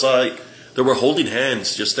side by side. They were holding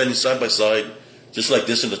hands, just standing side by side, just like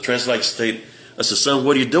this in a trance-like state. I said, son,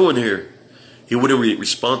 what are you doing here? He wouldn't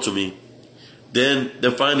respond to me. Then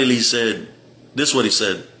finally he said, this is what he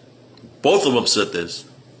said. Both of them said this.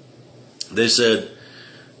 They said,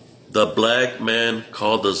 the black man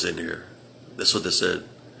called us in here. That's what they said.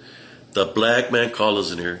 The black man called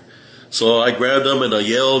us in here. So I grabbed them and I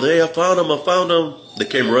yelled, hey, I found him, I found him. They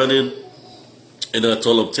came running and I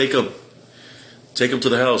told them, take him to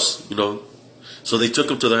the house, you know. So they took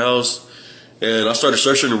him to the house and I started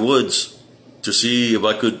searching the woods to see if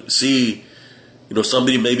I could see, you know,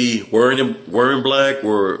 somebody maybe wearing black,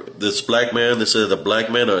 or this black man. They said the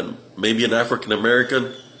black man, maybe an African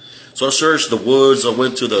American. So I searched the woods. I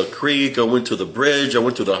went to the creek. I went to the bridge. I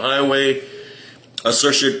went to the highway. I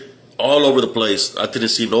searched it all over the place. I didn't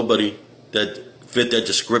see nobody that fit that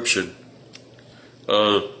description.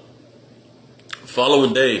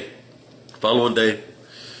 Following day,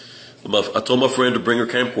 I told my friend to bring her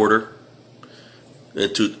camcorder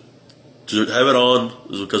and to have it on,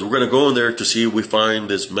 because we're going to go in there to see if we find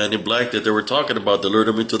this man in black that they were talking about that lured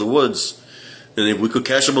him into the woods. And if we could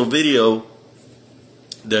catch him on video,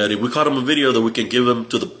 that if we caught him on video, that we can give him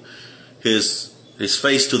to his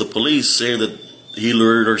face to the police, saying that he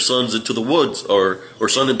lured our sons into the woods, or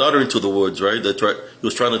son and daughter into the woods, right? He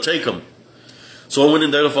was trying to take them. So I went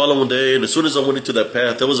in there the following day, and as soon as I went into that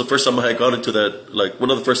path, that was the first time I had gone into that, like one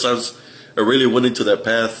of the first times I really went into that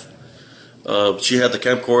path. She had the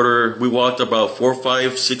camcorder. We walked about 4,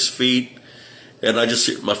 5, 6 feet, and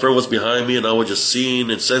my friend was behind me, and I was just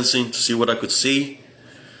seeing and sensing to see what I could see.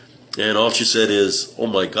 And all she said is, oh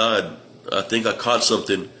my God, I think I caught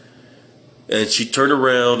something. And she turned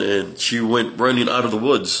around and she went running out of the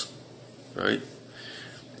woods, right?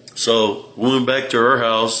 So we went back to her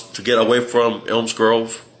house to get away from Elms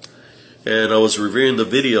Grove, and I was reviewing the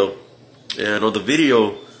video. And on the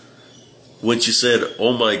video, when she said,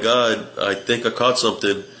 oh my God, I think I caught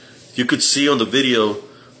something, you could see on the video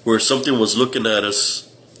where something was looking at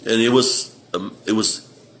us, and it was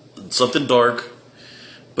something dark,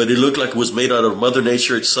 but it looked like it was made out of Mother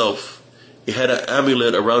Nature itself. It had an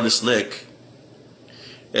amulet around its neck,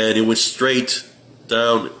 and it went straight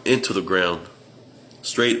down into the ground.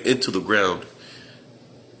 Straight into the ground.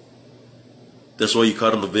 That's why you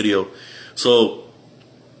caught on the video. So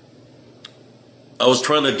I was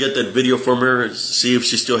trying to get that video from her, see if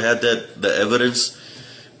she still had the evidence,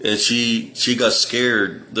 and she got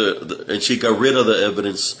scared. And she got rid of the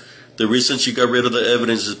evidence. The reason she got rid of the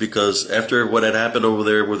evidence is because after what had happened over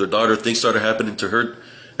there with her daughter, things started happening to her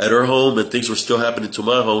at her home, and things were still happening to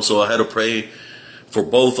my home. So I had to pray for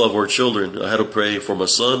both of our children. I had to pray for my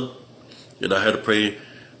son, and I had to pray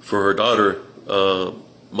for her daughter.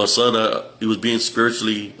 My son, he was being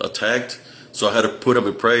spiritually attacked, so I had to put him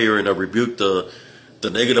in prayer, and I rebuked the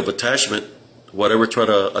negative attachment, whatever tried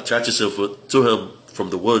to attach itself to him from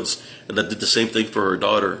the woods, and I did the same thing for her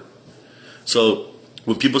daughter. So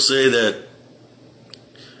when people say that,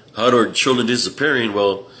 how are our children disappearing?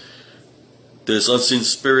 Well, there's unseen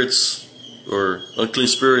spirits or unclean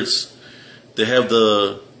spirits. They have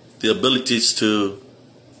the abilities to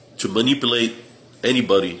manipulate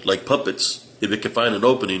anybody, like puppets, if they can find an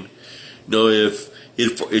opening. You know, if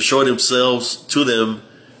it showed themselves to them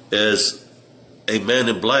as a man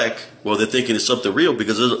in black, well, they're thinking it's something real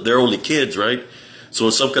because they're only kids, right? So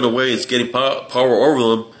in some kind of way, it's getting power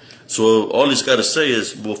over them. So all he's got to say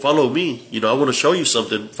is, well, follow me. You know, I want to show you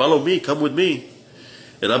something. Follow me. Come with me.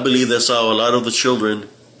 And I believe that's how a lot of the children,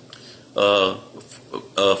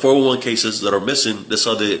 401 cases that are missing, that's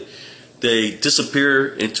how they disappear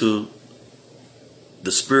into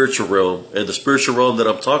the spiritual realm. And the spiritual realm that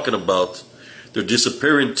I'm talking about, they're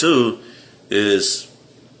disappearing to, is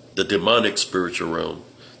the demonic spiritual realm,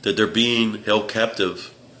 that they're being held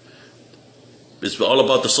captive. It's all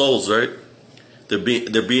about the souls, right? They're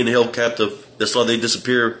being held captive. That's why they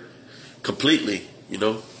disappear completely. You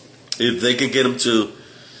know, if they can get them to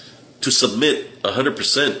submit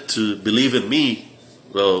 100% to believe in me,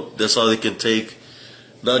 well, that's how they can take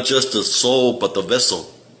not just the soul but the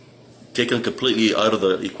vessel, take them completely out of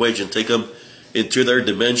the equation, take them into their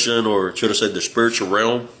dimension, or should I say their spiritual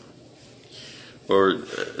realm, or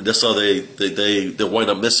that's how they wind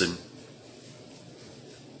up missing.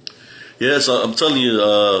 Yes, I'm telling you,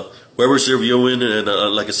 whoever's here viewing, and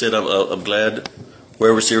like I said, I'm glad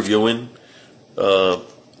whoever's here viewing. My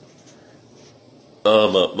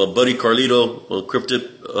buddy Carlito, Cryptid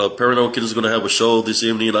Paranormal Kid, is going to have a show this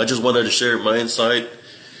evening, and I just wanted to share my insight.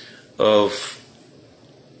 of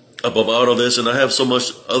about all of this, and I have so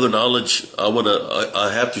much other knowledge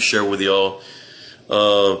I have to share with y'all.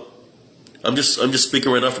 I'm just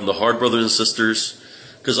speaking right now from the heart, brothers and sisters,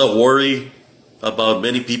 because I worry about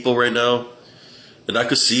many people right now, and I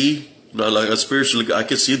could see, like spiritually, I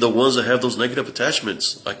could see the ones that have those negative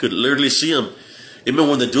attachments. I could literally see them, even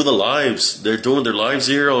when they do the lives. They're doing their lives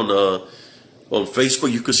here on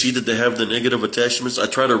Facebook. You could see that they have the negative attachments. I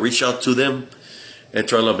try to reach out to them and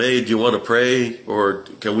try to, hey, do you want to pray, or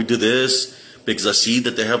can we do this? Because I see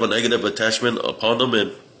that they have a negative attachment upon them,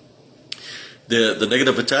 and the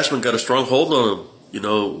negative attachment got a strong hold on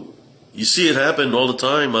them. You see it happen all the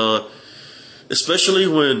time, especially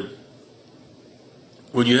when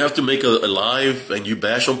you have to make a live and you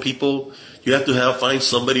bash on people. You have to find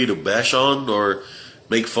somebody to bash on or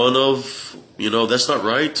make fun of. That's not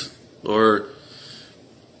right.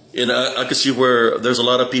 And I can see where there's a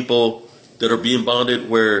lot of people that are being bonded,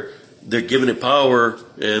 where they're giving it power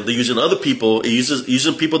and they're using other people.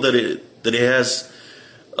 Using people that it has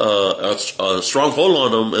a strong hold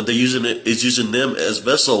on them, and it's using them as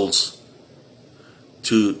vessels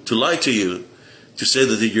to lie to you, to say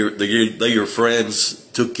that they're your friends,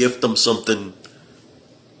 to gift them something.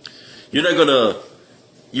 You're not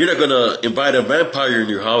gonna invite a vampire in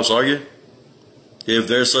your house, are you? If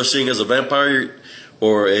there's such thing as a vampire,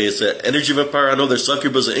 or it's an energy vampire. I know there's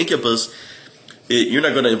succubus and incubus. You're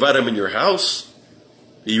not going to invite them in your house.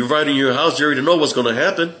 You're inviting your house, you already know what's going to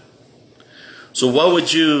happen. So why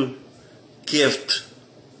would you gift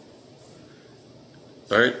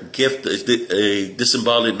a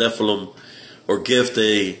disembodied Nephilim, or gift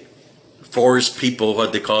a forest people,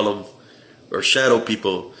 what they call them, or shadow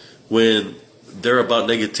people, when they're about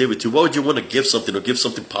negativity? Why would you want to give something, or give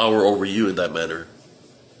something power over you in that manner?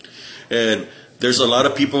 And there's a lot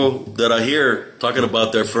of people that I hear talking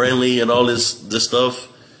about they're friendly and all this stuff.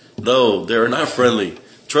 No, they're not friendly.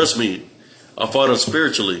 Trust me, I fought them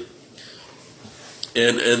spiritually.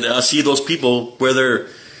 And I see those people, whether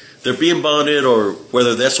they're being bonded or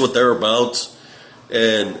whether that's what they're about,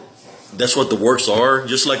 and that's what the works are.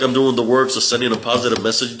 Just like I'm doing the works of sending a positive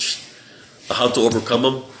message of how to overcome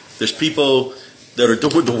them. There's people that are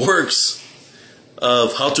doing the works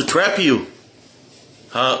of how to trap you.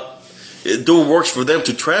 Doing works for them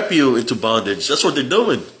to trap you into bondage. That's what they're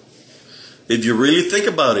doing. If you really think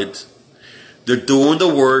about it, they're doing the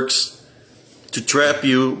works to trap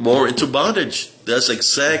you more into bondage. That's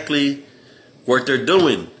exactly what they're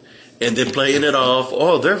doing. And they're playing it off.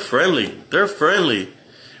 Oh, they're friendly. They're friendly.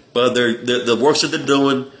 But the works that they're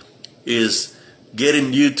doing is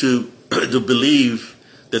getting you to believe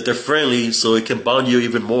that they're friendly, so it can bond you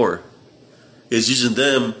even more. It's using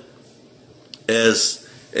them as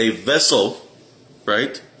a vessel,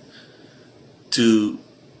 right, to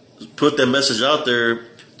put that message out there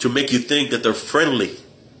to make you think that they're friendly.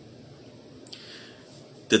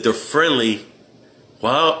 That they're friendly.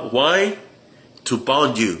 Why? To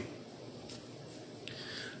bond you.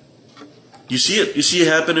 You see it. You see it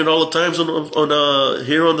happening all the times on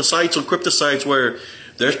here on the sites, on crypto sites, where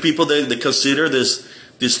there's people that consider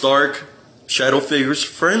these dark shadow figures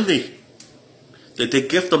friendly. That they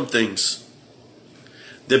gift them things.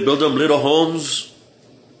 They build them little homes.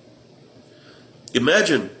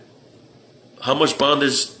 Imagine how much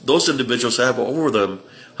bondage those individuals have over them.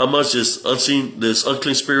 How much these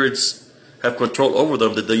unclean spirits have control over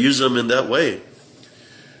them, that they use them in that way.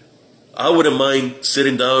 I wouldn't mind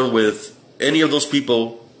sitting down with any of those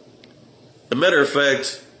people. As a matter of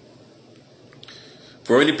fact,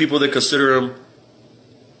 for any people that consider them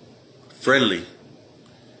friendly,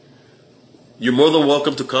 you're more than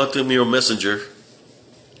welcome to contact me on Messenger.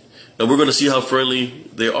 And we're going to see how friendly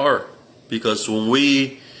they are. Because when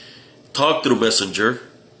we talk through Messenger,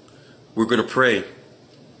 we're going to pray.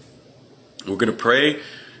 We're going to pray.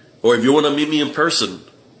 Or if you want to meet me in person,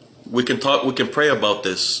 we can talk, we can pray about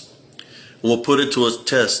this. We'll put it to a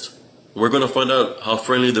test. We're going to find out how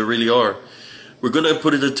friendly they really are. We're going to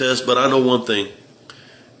put it to a test, but I know one thing.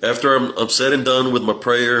 After I'm said and done with my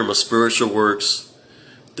prayer and my spiritual works,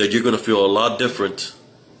 that you're going to feel a lot different.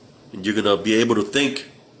 And you're going to be able to think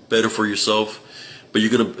better for yourself, but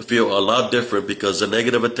you're going to feel a lot different, because the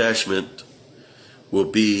negative attachment will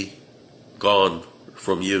be gone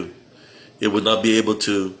from you. It will not be able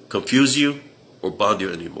to confuse you or bond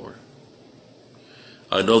you anymore.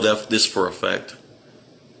 I know that this for a fact.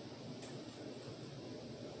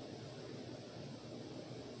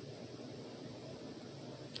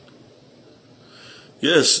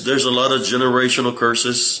 Yes, there's a lot of generational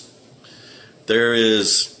curses.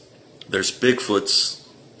 There's Bigfoots.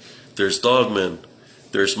 There's Dogmen,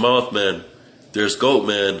 there's Mothman, there's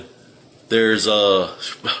Goatman, there's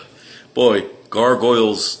boy,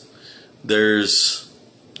 gargoyles. There's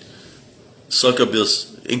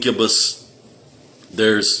succubus, incubus.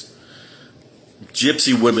 There's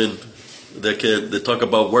gypsy women that talk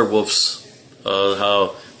about werewolves,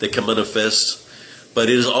 how they can manifest. But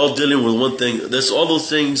it is all dealing with one thing. There's all those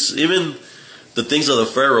things, even the things of the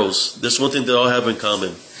pharaohs. There's one thing they all have in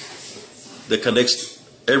common that connects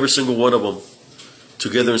every single one of them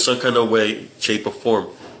together in some kind of way, shape, or form.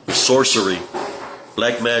 Sorcery,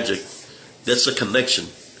 black magic. That's a connection.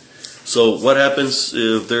 So what happens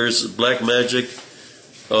if there's black magic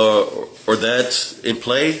or that in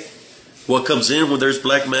play? What comes in when there's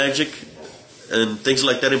black magic and things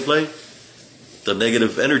like that in play? The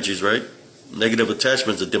negative energies, right? Negative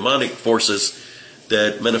attachments, the demonic forces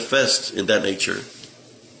that manifest in that nature.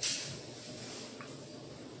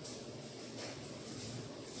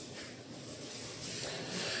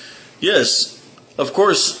 Yes, of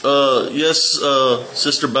course. Yes,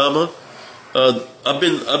 Sister Bama. I've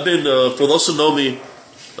been. For those who know me,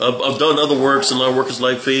 I've done other works in Light Workers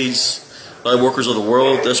Light Feeds, Light Workers of the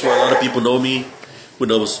World. That's why a lot of people know me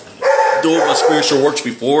when I was doing my spiritual works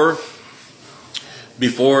before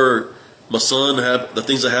my son had the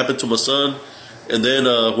things that happened to my son, and then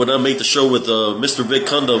when I made the show with Mr. Vic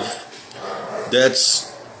Kundov,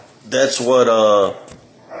 that's what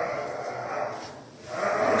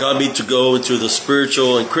got me to go into the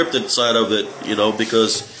spiritual encrypted side of it, you know,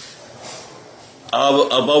 because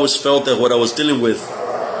I've always felt that what I was dealing with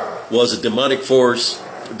was a demonic force,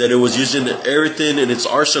 that it was using everything in its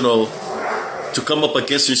arsenal to come up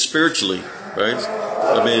against you spiritually, right?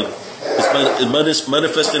 I mean, it's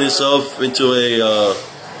manifesting itself into a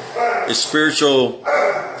spiritual,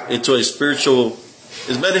 it's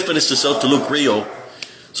manifesting itself to look real.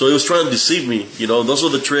 So it was trying to deceive me, you know. Those are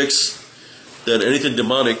the tricks that anything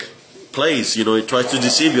demonic plays, you know. It tries to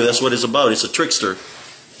deceive you. That's what it's about. It's a trickster.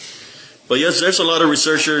 But yes, there's a lot of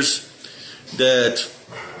researchers that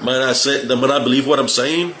might not believe what I'm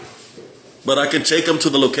saying, but I can take them to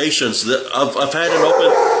the locations. I've had an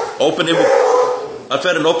open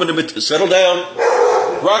invitation. Settle down,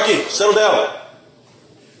 Rocky. Settle down.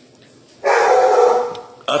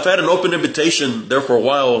 I've had an open invitation there for a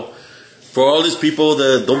while for all these people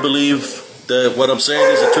that don't believe that what I'm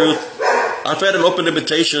saying is the truth. I've had an open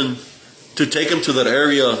invitation to take them to that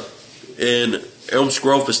area in Elms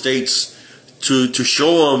Grove Estates to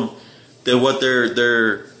show them that what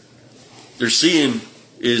they're seeing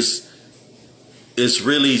is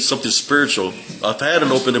really something spiritual. I've had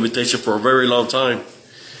an open invitation for a very long time,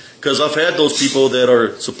 because I've had those people that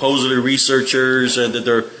are supposedly researchers and that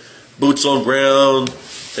they're boots on ground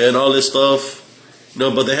and all this stuff, you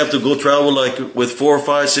know, but they have to go travel like with 4 or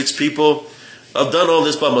 5, 6 people. I've done all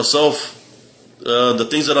this by myself. The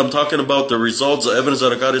things that I'm talking about, the results, the evidence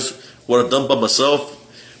that I got is what I've done by myself.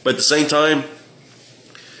 But at the same time,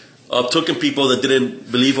 I've taken people that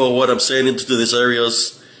didn't believe on what I'm saying into these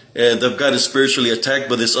areas, and they've gotten spiritually attacked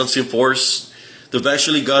by this unseen force. They've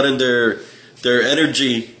actually gotten their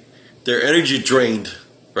energy drained,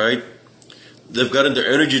 right? They've gotten their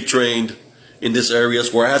energy drained in these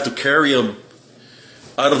areas where I have to carry them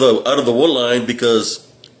out of the wood line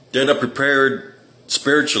because they're not prepared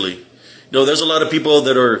spiritually. You know, there's a lot of people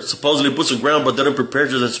that are supposedly boots on ground, but they're not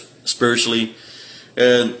prepared spiritually,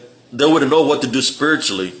 and they wouldn't know what to do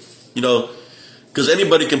spiritually. You know, because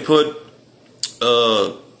anybody can put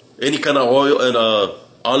any kind of oil and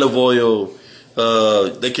olive oil.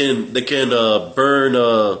 They can burn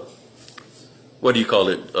what do you call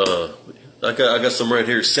it? I got some right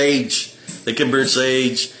here. Sage. They can burn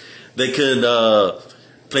sage. They can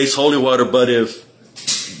place holy water. But if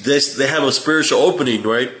they have a spiritual opening,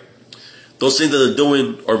 right? Those things that they're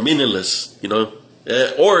doing are meaningless, you know.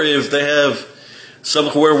 Or if they have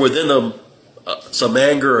somewhere within them some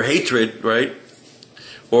anger or hatred, right?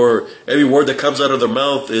 Or every word that comes out of their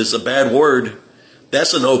mouth is a bad word.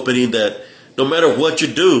 That's an opening that no matter what you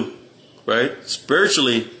do, right?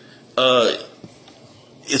 Spiritually,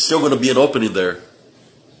 it's still going to be an opening there.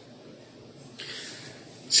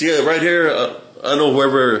 See, right here, I know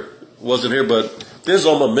whoever wasn't here, but there's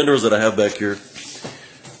all my minerals that I have back here.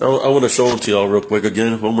 I want to show them to y'all real quick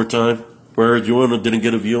again, one more time. Where you didn't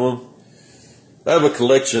get a view on. I have a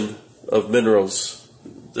collection of minerals.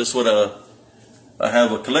 This one, I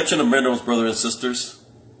have a collection of minerals, brothers and sisters.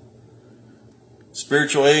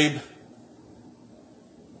 Spiritual Abe.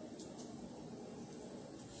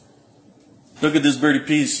 Look at this birdie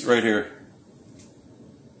piece right here.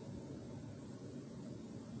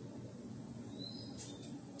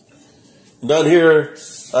 Down here,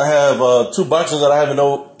 I have 2 boxes that I haven't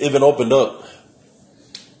even opened up.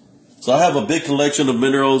 So I have a big collection of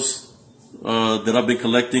minerals that I've been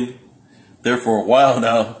collecting. there for a while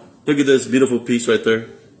now. Look at this beautiful piece right there.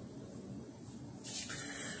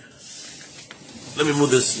 Let me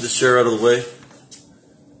move this chair out of the way.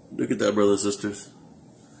 Look at that, brothers and sisters.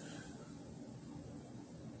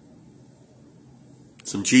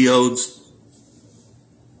 Some geodes.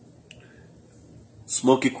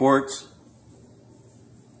 Smoky quartz.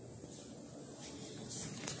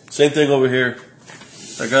 Same thing over here.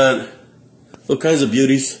 I got all kinds of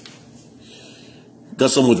beauties.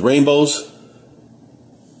 Got some with rainbows.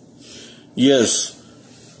 Yes.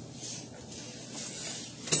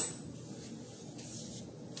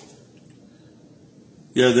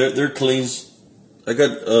 Yeah, they're cleans. I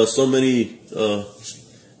got so many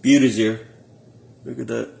beauties here. Look at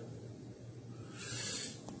that.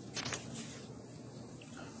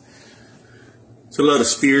 There's a lot of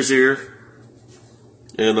spheres here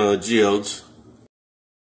and geodes.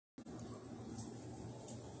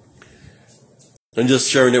 I'm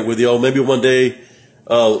just sharing it with y'all. Maybe one day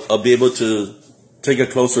I'll be able to take a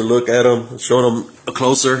closer look at them, show them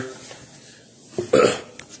closer.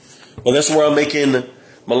 Well, that's where I'm making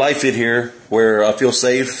my life in here, where I feel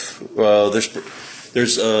safe.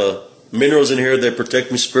 There's minerals in here that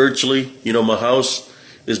protect me spiritually. You know, my house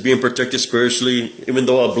is being protected spiritually. Even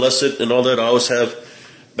though I bless it and all that, I always have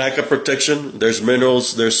backup protection. There's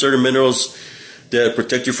minerals. There's certain minerals that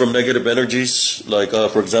protect you from negative energies, like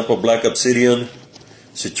for example, black obsidian,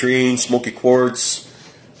 citrine, smoky quartz,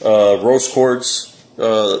 rose quartz.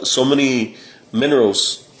 So many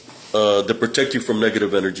minerals that protect you from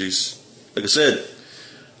negative energies. Like I said,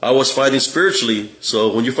 I was fighting spiritually.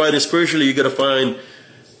 So when you're fighting spiritually, you got to find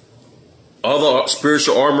all the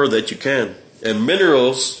spiritual armor that you can. And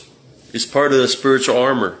minerals is part of the spiritual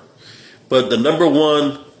armor. But the number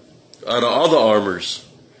one out of all the armors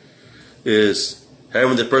is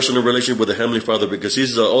having the personal relationship with the Heavenly Father, because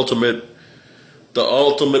He's the ultimate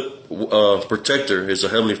protector is the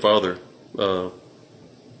Heavenly Father.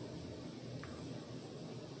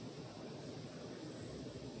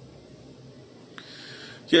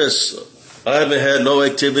 Yes, I haven't had no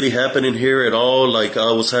activity happening here at all like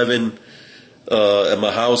I was having at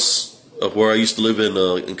my house where I used to live in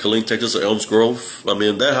Killeen, Texas, at Elms Grove. I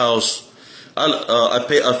mean, that house,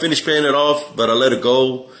 I finished paying it off, but I let it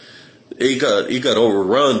go. It got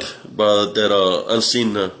overrun by that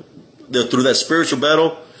unseen, through that spiritual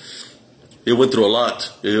battle. It went through a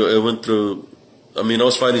lot. It went through, I mean, I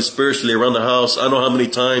was fighting spiritually around the house. I know how many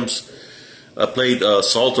times I played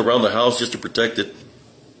salt around the house just to protect it.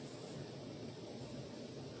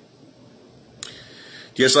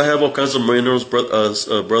 Yes, I have all kinds of minerals,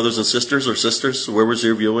 brothers and sisters, or sisters, whoever's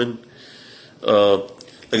here viewing. Like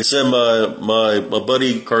I said, my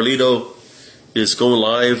buddy Carlito is going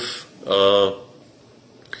live.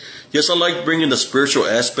 Yes, I like bringing the spiritual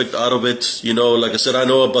aspect out of it. You know, like I said, I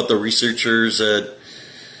know about the researchers that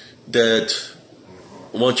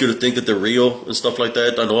want you to think that they're real and stuff like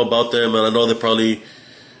that. I know about them, and I know they probably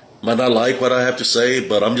might not like what I have to say,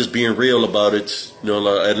 but I'm just being real about it. You know,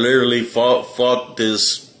 like I literally fought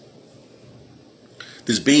this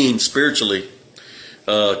being spiritually.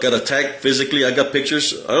 Got attacked physically. I got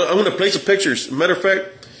pictures. I'm going to play some pictures. Matter of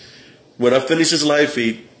fact, when I finish this live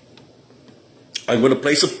feed, I'm going to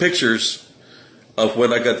play some pictures of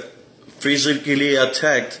when I got physically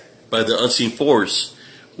attacked by the unseen force.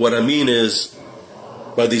 What I mean is,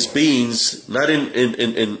 by these beings, not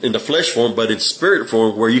in the flesh form, but in spirit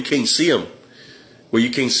form, where you can't see them. Where you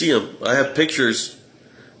can't see them. I have pictures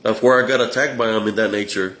of where I got attacked by them in that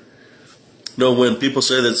nature. You know, when people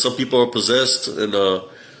say that some people are possessed, and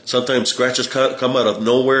sometimes scratches come out of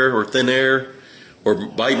nowhere or thin air, or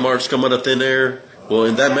bite marks come out of thin air. Well,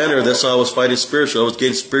 in that manner, that's how I was fighting spiritually. I was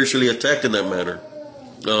getting spiritually attacked in that manner.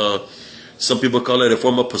 Some people call it a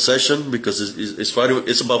form of possession, because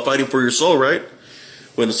it's about fighting for your soul, right?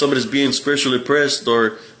 When somebody's being spiritually oppressed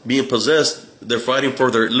or being possessed, they're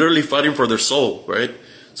literally fighting for their soul, right?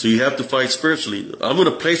 So you have to fight spiritually. I'm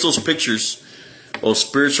going to place those pictures on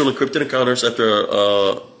Spiritual Encrypted Encounters after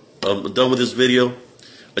I'm done with this video.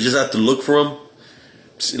 I just have to look for them.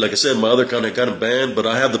 See, like I said, my other account got banned, but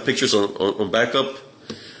I have the pictures on backup.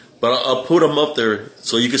 But I'll put them up there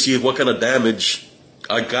so you can see what kind of damage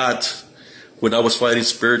I got when I was fighting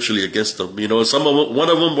spiritually against them. You know, some of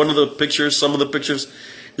the pictures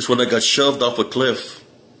is when I got shoved off a cliff.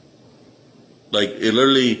 Like, it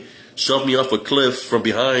literally shoved me off a cliff from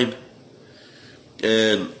behind,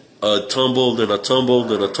 and I tumbled and I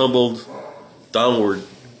tumbled and I tumbled downward.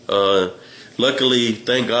 Luckily,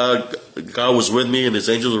 thank God, God was with me and His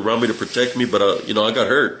angels were around me to protect me, but you know, I got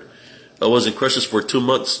hurt. I was in crutches for 2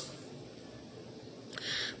 months.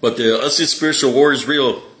 But the unseen spiritual war is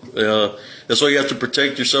real. That's why you have to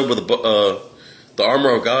protect yourself with the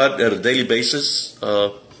armor of God at a daily basis.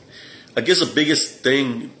 I guess the biggest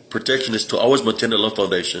thing, protection, is to always maintain a love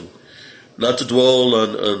foundation. Not to dwell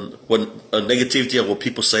on negativity of what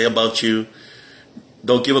people say about you.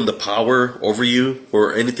 Don't give them the power over you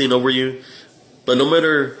or anything over you. But no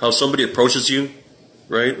matter how somebody approaches you,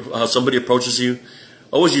 right? How somebody approaches you,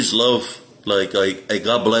 always use love. Like a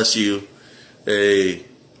God bless you, I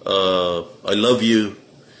love you,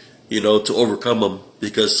 to overcome them.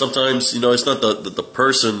 Because sometimes, it's not the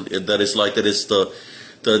person that is like that. It's the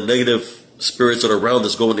negative spirits that are around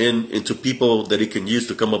that's going into people that he can use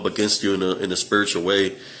to come up against you in a spiritual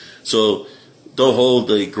way. So don't hold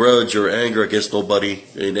a grudge or anger against nobody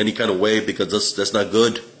in any kind of way, because that's not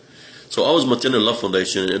good. So always maintain a love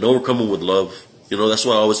foundation and overcome them with love. That's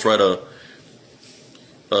why I always try to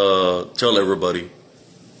tell everybody.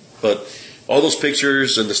 But all those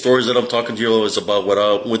pictures and the stories that I'm talking to you is about what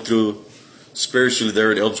I went through spiritually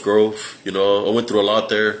there in Elms Grove. I went through a lot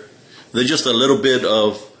there. There's just a little bit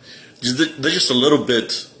of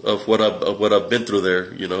what I've been through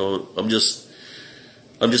there. I'm just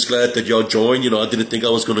glad that y'all joined. I didn't think I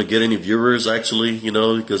was going to get any viewers actually.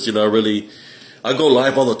 Because I go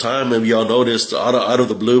live all the time, and y'all noticed out of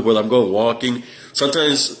the blue when I'm going walking.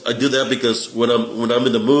 Sometimes I do that because when I'm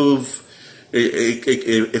in the move,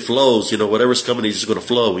 it flows. Whatever's coming is just going to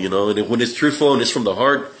flow. And when it's truthful and it's from the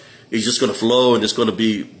heart, it's just going to flow, and it's going to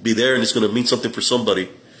be there, and it's going to mean something for somebody.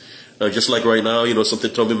 Just like right now, something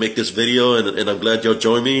told me to make this video, and I'm glad y'all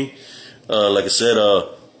joined me. Like I said,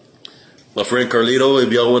 my friend Carlito,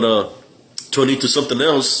 if y'all want to tune into something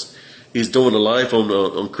else, he's doing a live on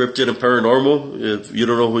Cryptid and Paranormal. If you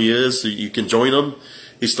don't know who he is, you can join him.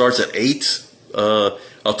 He starts at 8.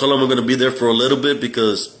 I'll tell him I'm going to be there for a little bit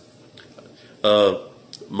because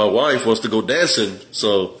my wife wants to go dancing,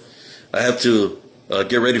 so I have to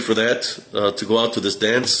get ready for that, to go out to this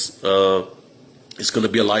dance. It's going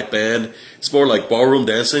to be a light band. It's more like ballroom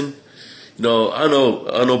dancing. I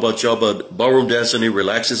know about y'all, but ballroom dancing, it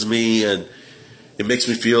relaxes me, and it makes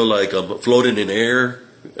me feel like I'm floating in air,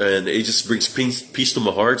 and it just brings peace to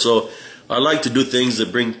my heart. So I like to do things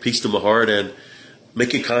that bring peace to my heart, and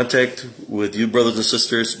making contact with you brothers and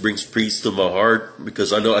sisters brings peace to my heart,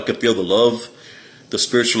 because I know I can feel the love, the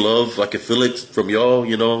spiritual love. I can feel it from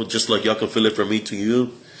y'all, just like y'all can feel it from me to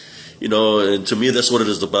you, and to me that's what it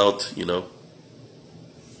is about,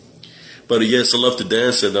 But yes, I love to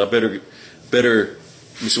dance, and I better,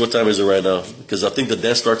 let me see what time is it right now, because I think the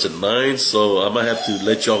dance starts at 9, so I might have to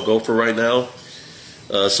let y'all go for right now,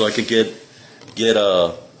 so I can get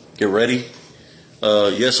ready.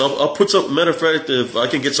 Yes, I'll put some, matter of fact, if I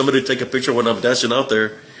can get somebody to take a picture when I'm dancing out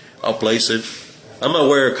there, I'll place it. I might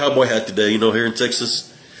wear a cowboy hat today, here in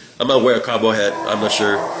Texas. I might wear a cowboy hat, I'm not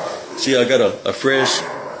sure. See, I got a fresh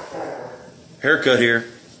haircut here.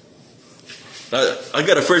 I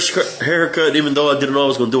got a fresh haircut, even though I didn't know I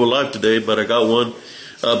was going to do a live today, but I got one.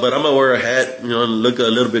 But I'm going to wear a hat, and look a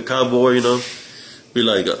little bit cowboy, Be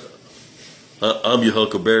like, I'm your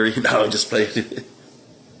Huckleberry. No, I'm just playing.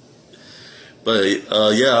 But,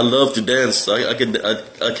 yeah, I love to dance. I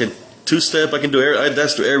can two-step, I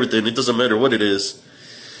dance to everything. It doesn't matter what it is.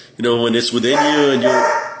 When it's within you and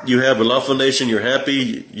you have a love foundation, you're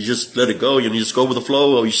happy, you just let it go. You just go with the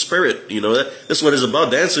flow of your spirit. That's what it's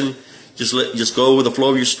about, dancing. Just go with the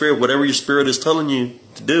flow of your spirit. Whatever your spirit is telling you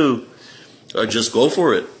to do, just go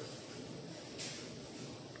for it.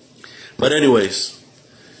 But anyways,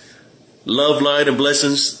 love, light, and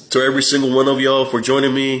blessings to every single one of y'all for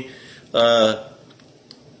joining me. Like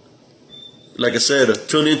I said,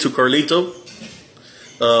 tune in to Carlito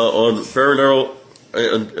on Paranormal.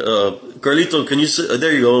 Carlito, can you say,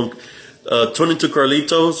 there you go. Tune into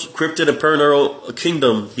Carlito's Cryptid and Paranormal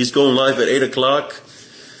Kingdom. He's going live at 8 o'clock.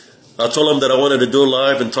 I told him that I wanted to do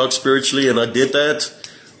live and talk spiritually, and I did that.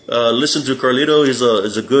 Listen to Carlito. He's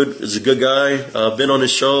a good guy. I've been on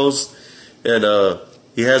his shows, and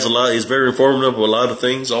he has a lot. He's very informative of a lot of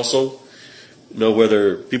things. Also,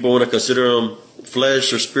 whether people want to consider him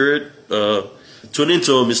flesh or spirit, tune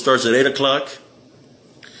into him. It starts at 8 o'clock.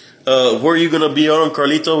 Where are you gonna be on,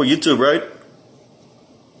 Carlito? YouTube, right?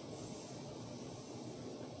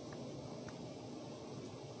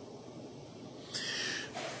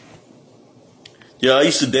 Yeah, I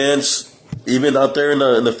used to dance even out there in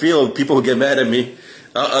the field. People would get mad at me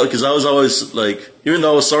because I was always like, even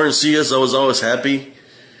though I was starting to see us, I was always happy,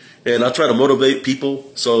 and I try to motivate people.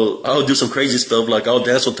 So I would do some crazy stuff, like I'll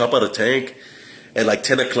dance on top of the tank at like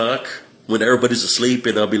 10 o'clock when everybody's asleep,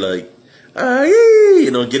 and I'll be like,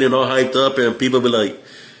 getting all hyped up, and people be like,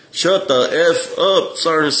 "Shut the F up,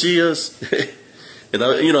 starting to see us." And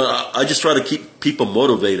I just try to keep people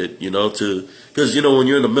motivated, because when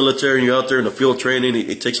you're in the military and you're out there in the field training,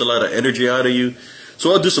 it takes a lot of energy out of you.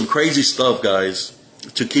 So I'll do some crazy stuff, guys,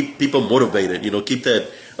 to keep people motivated. Keep that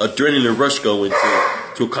adrenaline rush going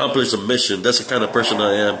to accomplish a mission. That's the kind of person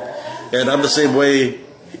I am, and I'm the same way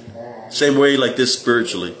like this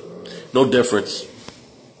spiritually. No difference.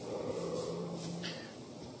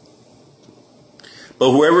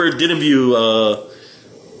 But whoever didn't view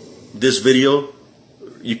this video,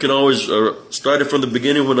 you can always start it from the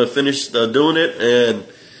beginning when I finish doing it. And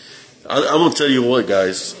I'm going to tell you what,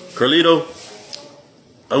 guys. Carlito,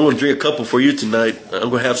 I'm going to drink a couple for you tonight. I'm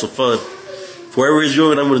going to have some fun. For whoever is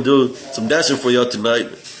doing, I'm going to do some dancing for y'all tonight.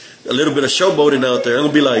 A little bit of showboating out there.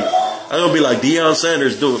 I'm going to be like Deion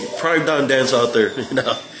Sanders doing prime time dance out there.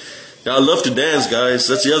 I love to dance, guys.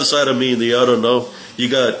 That's the other side of me that y'all don't know. You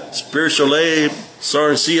got Spiritual Abe, Sar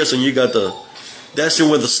and Cias, and you got the Dancing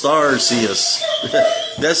with the Star Cias.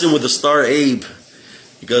 Dancing with the Star Abe.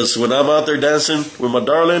 Because when I'm out there dancing with my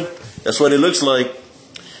darling, that's what it looks like.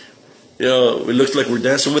 It looks like we're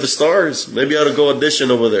dancing with the stars. Maybe I ought to go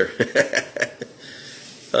audition over there.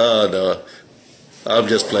 Oh, no. I'm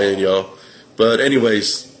just playing, y'all. But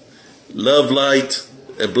anyways, love, light,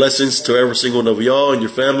 and blessings to every single one of y'all and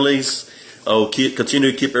your families. I will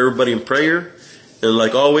continue to keep everybody in prayer. And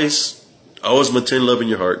like always maintain love in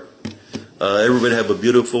your heart. Everybody have a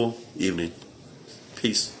beautiful evening.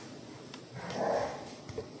 Peace.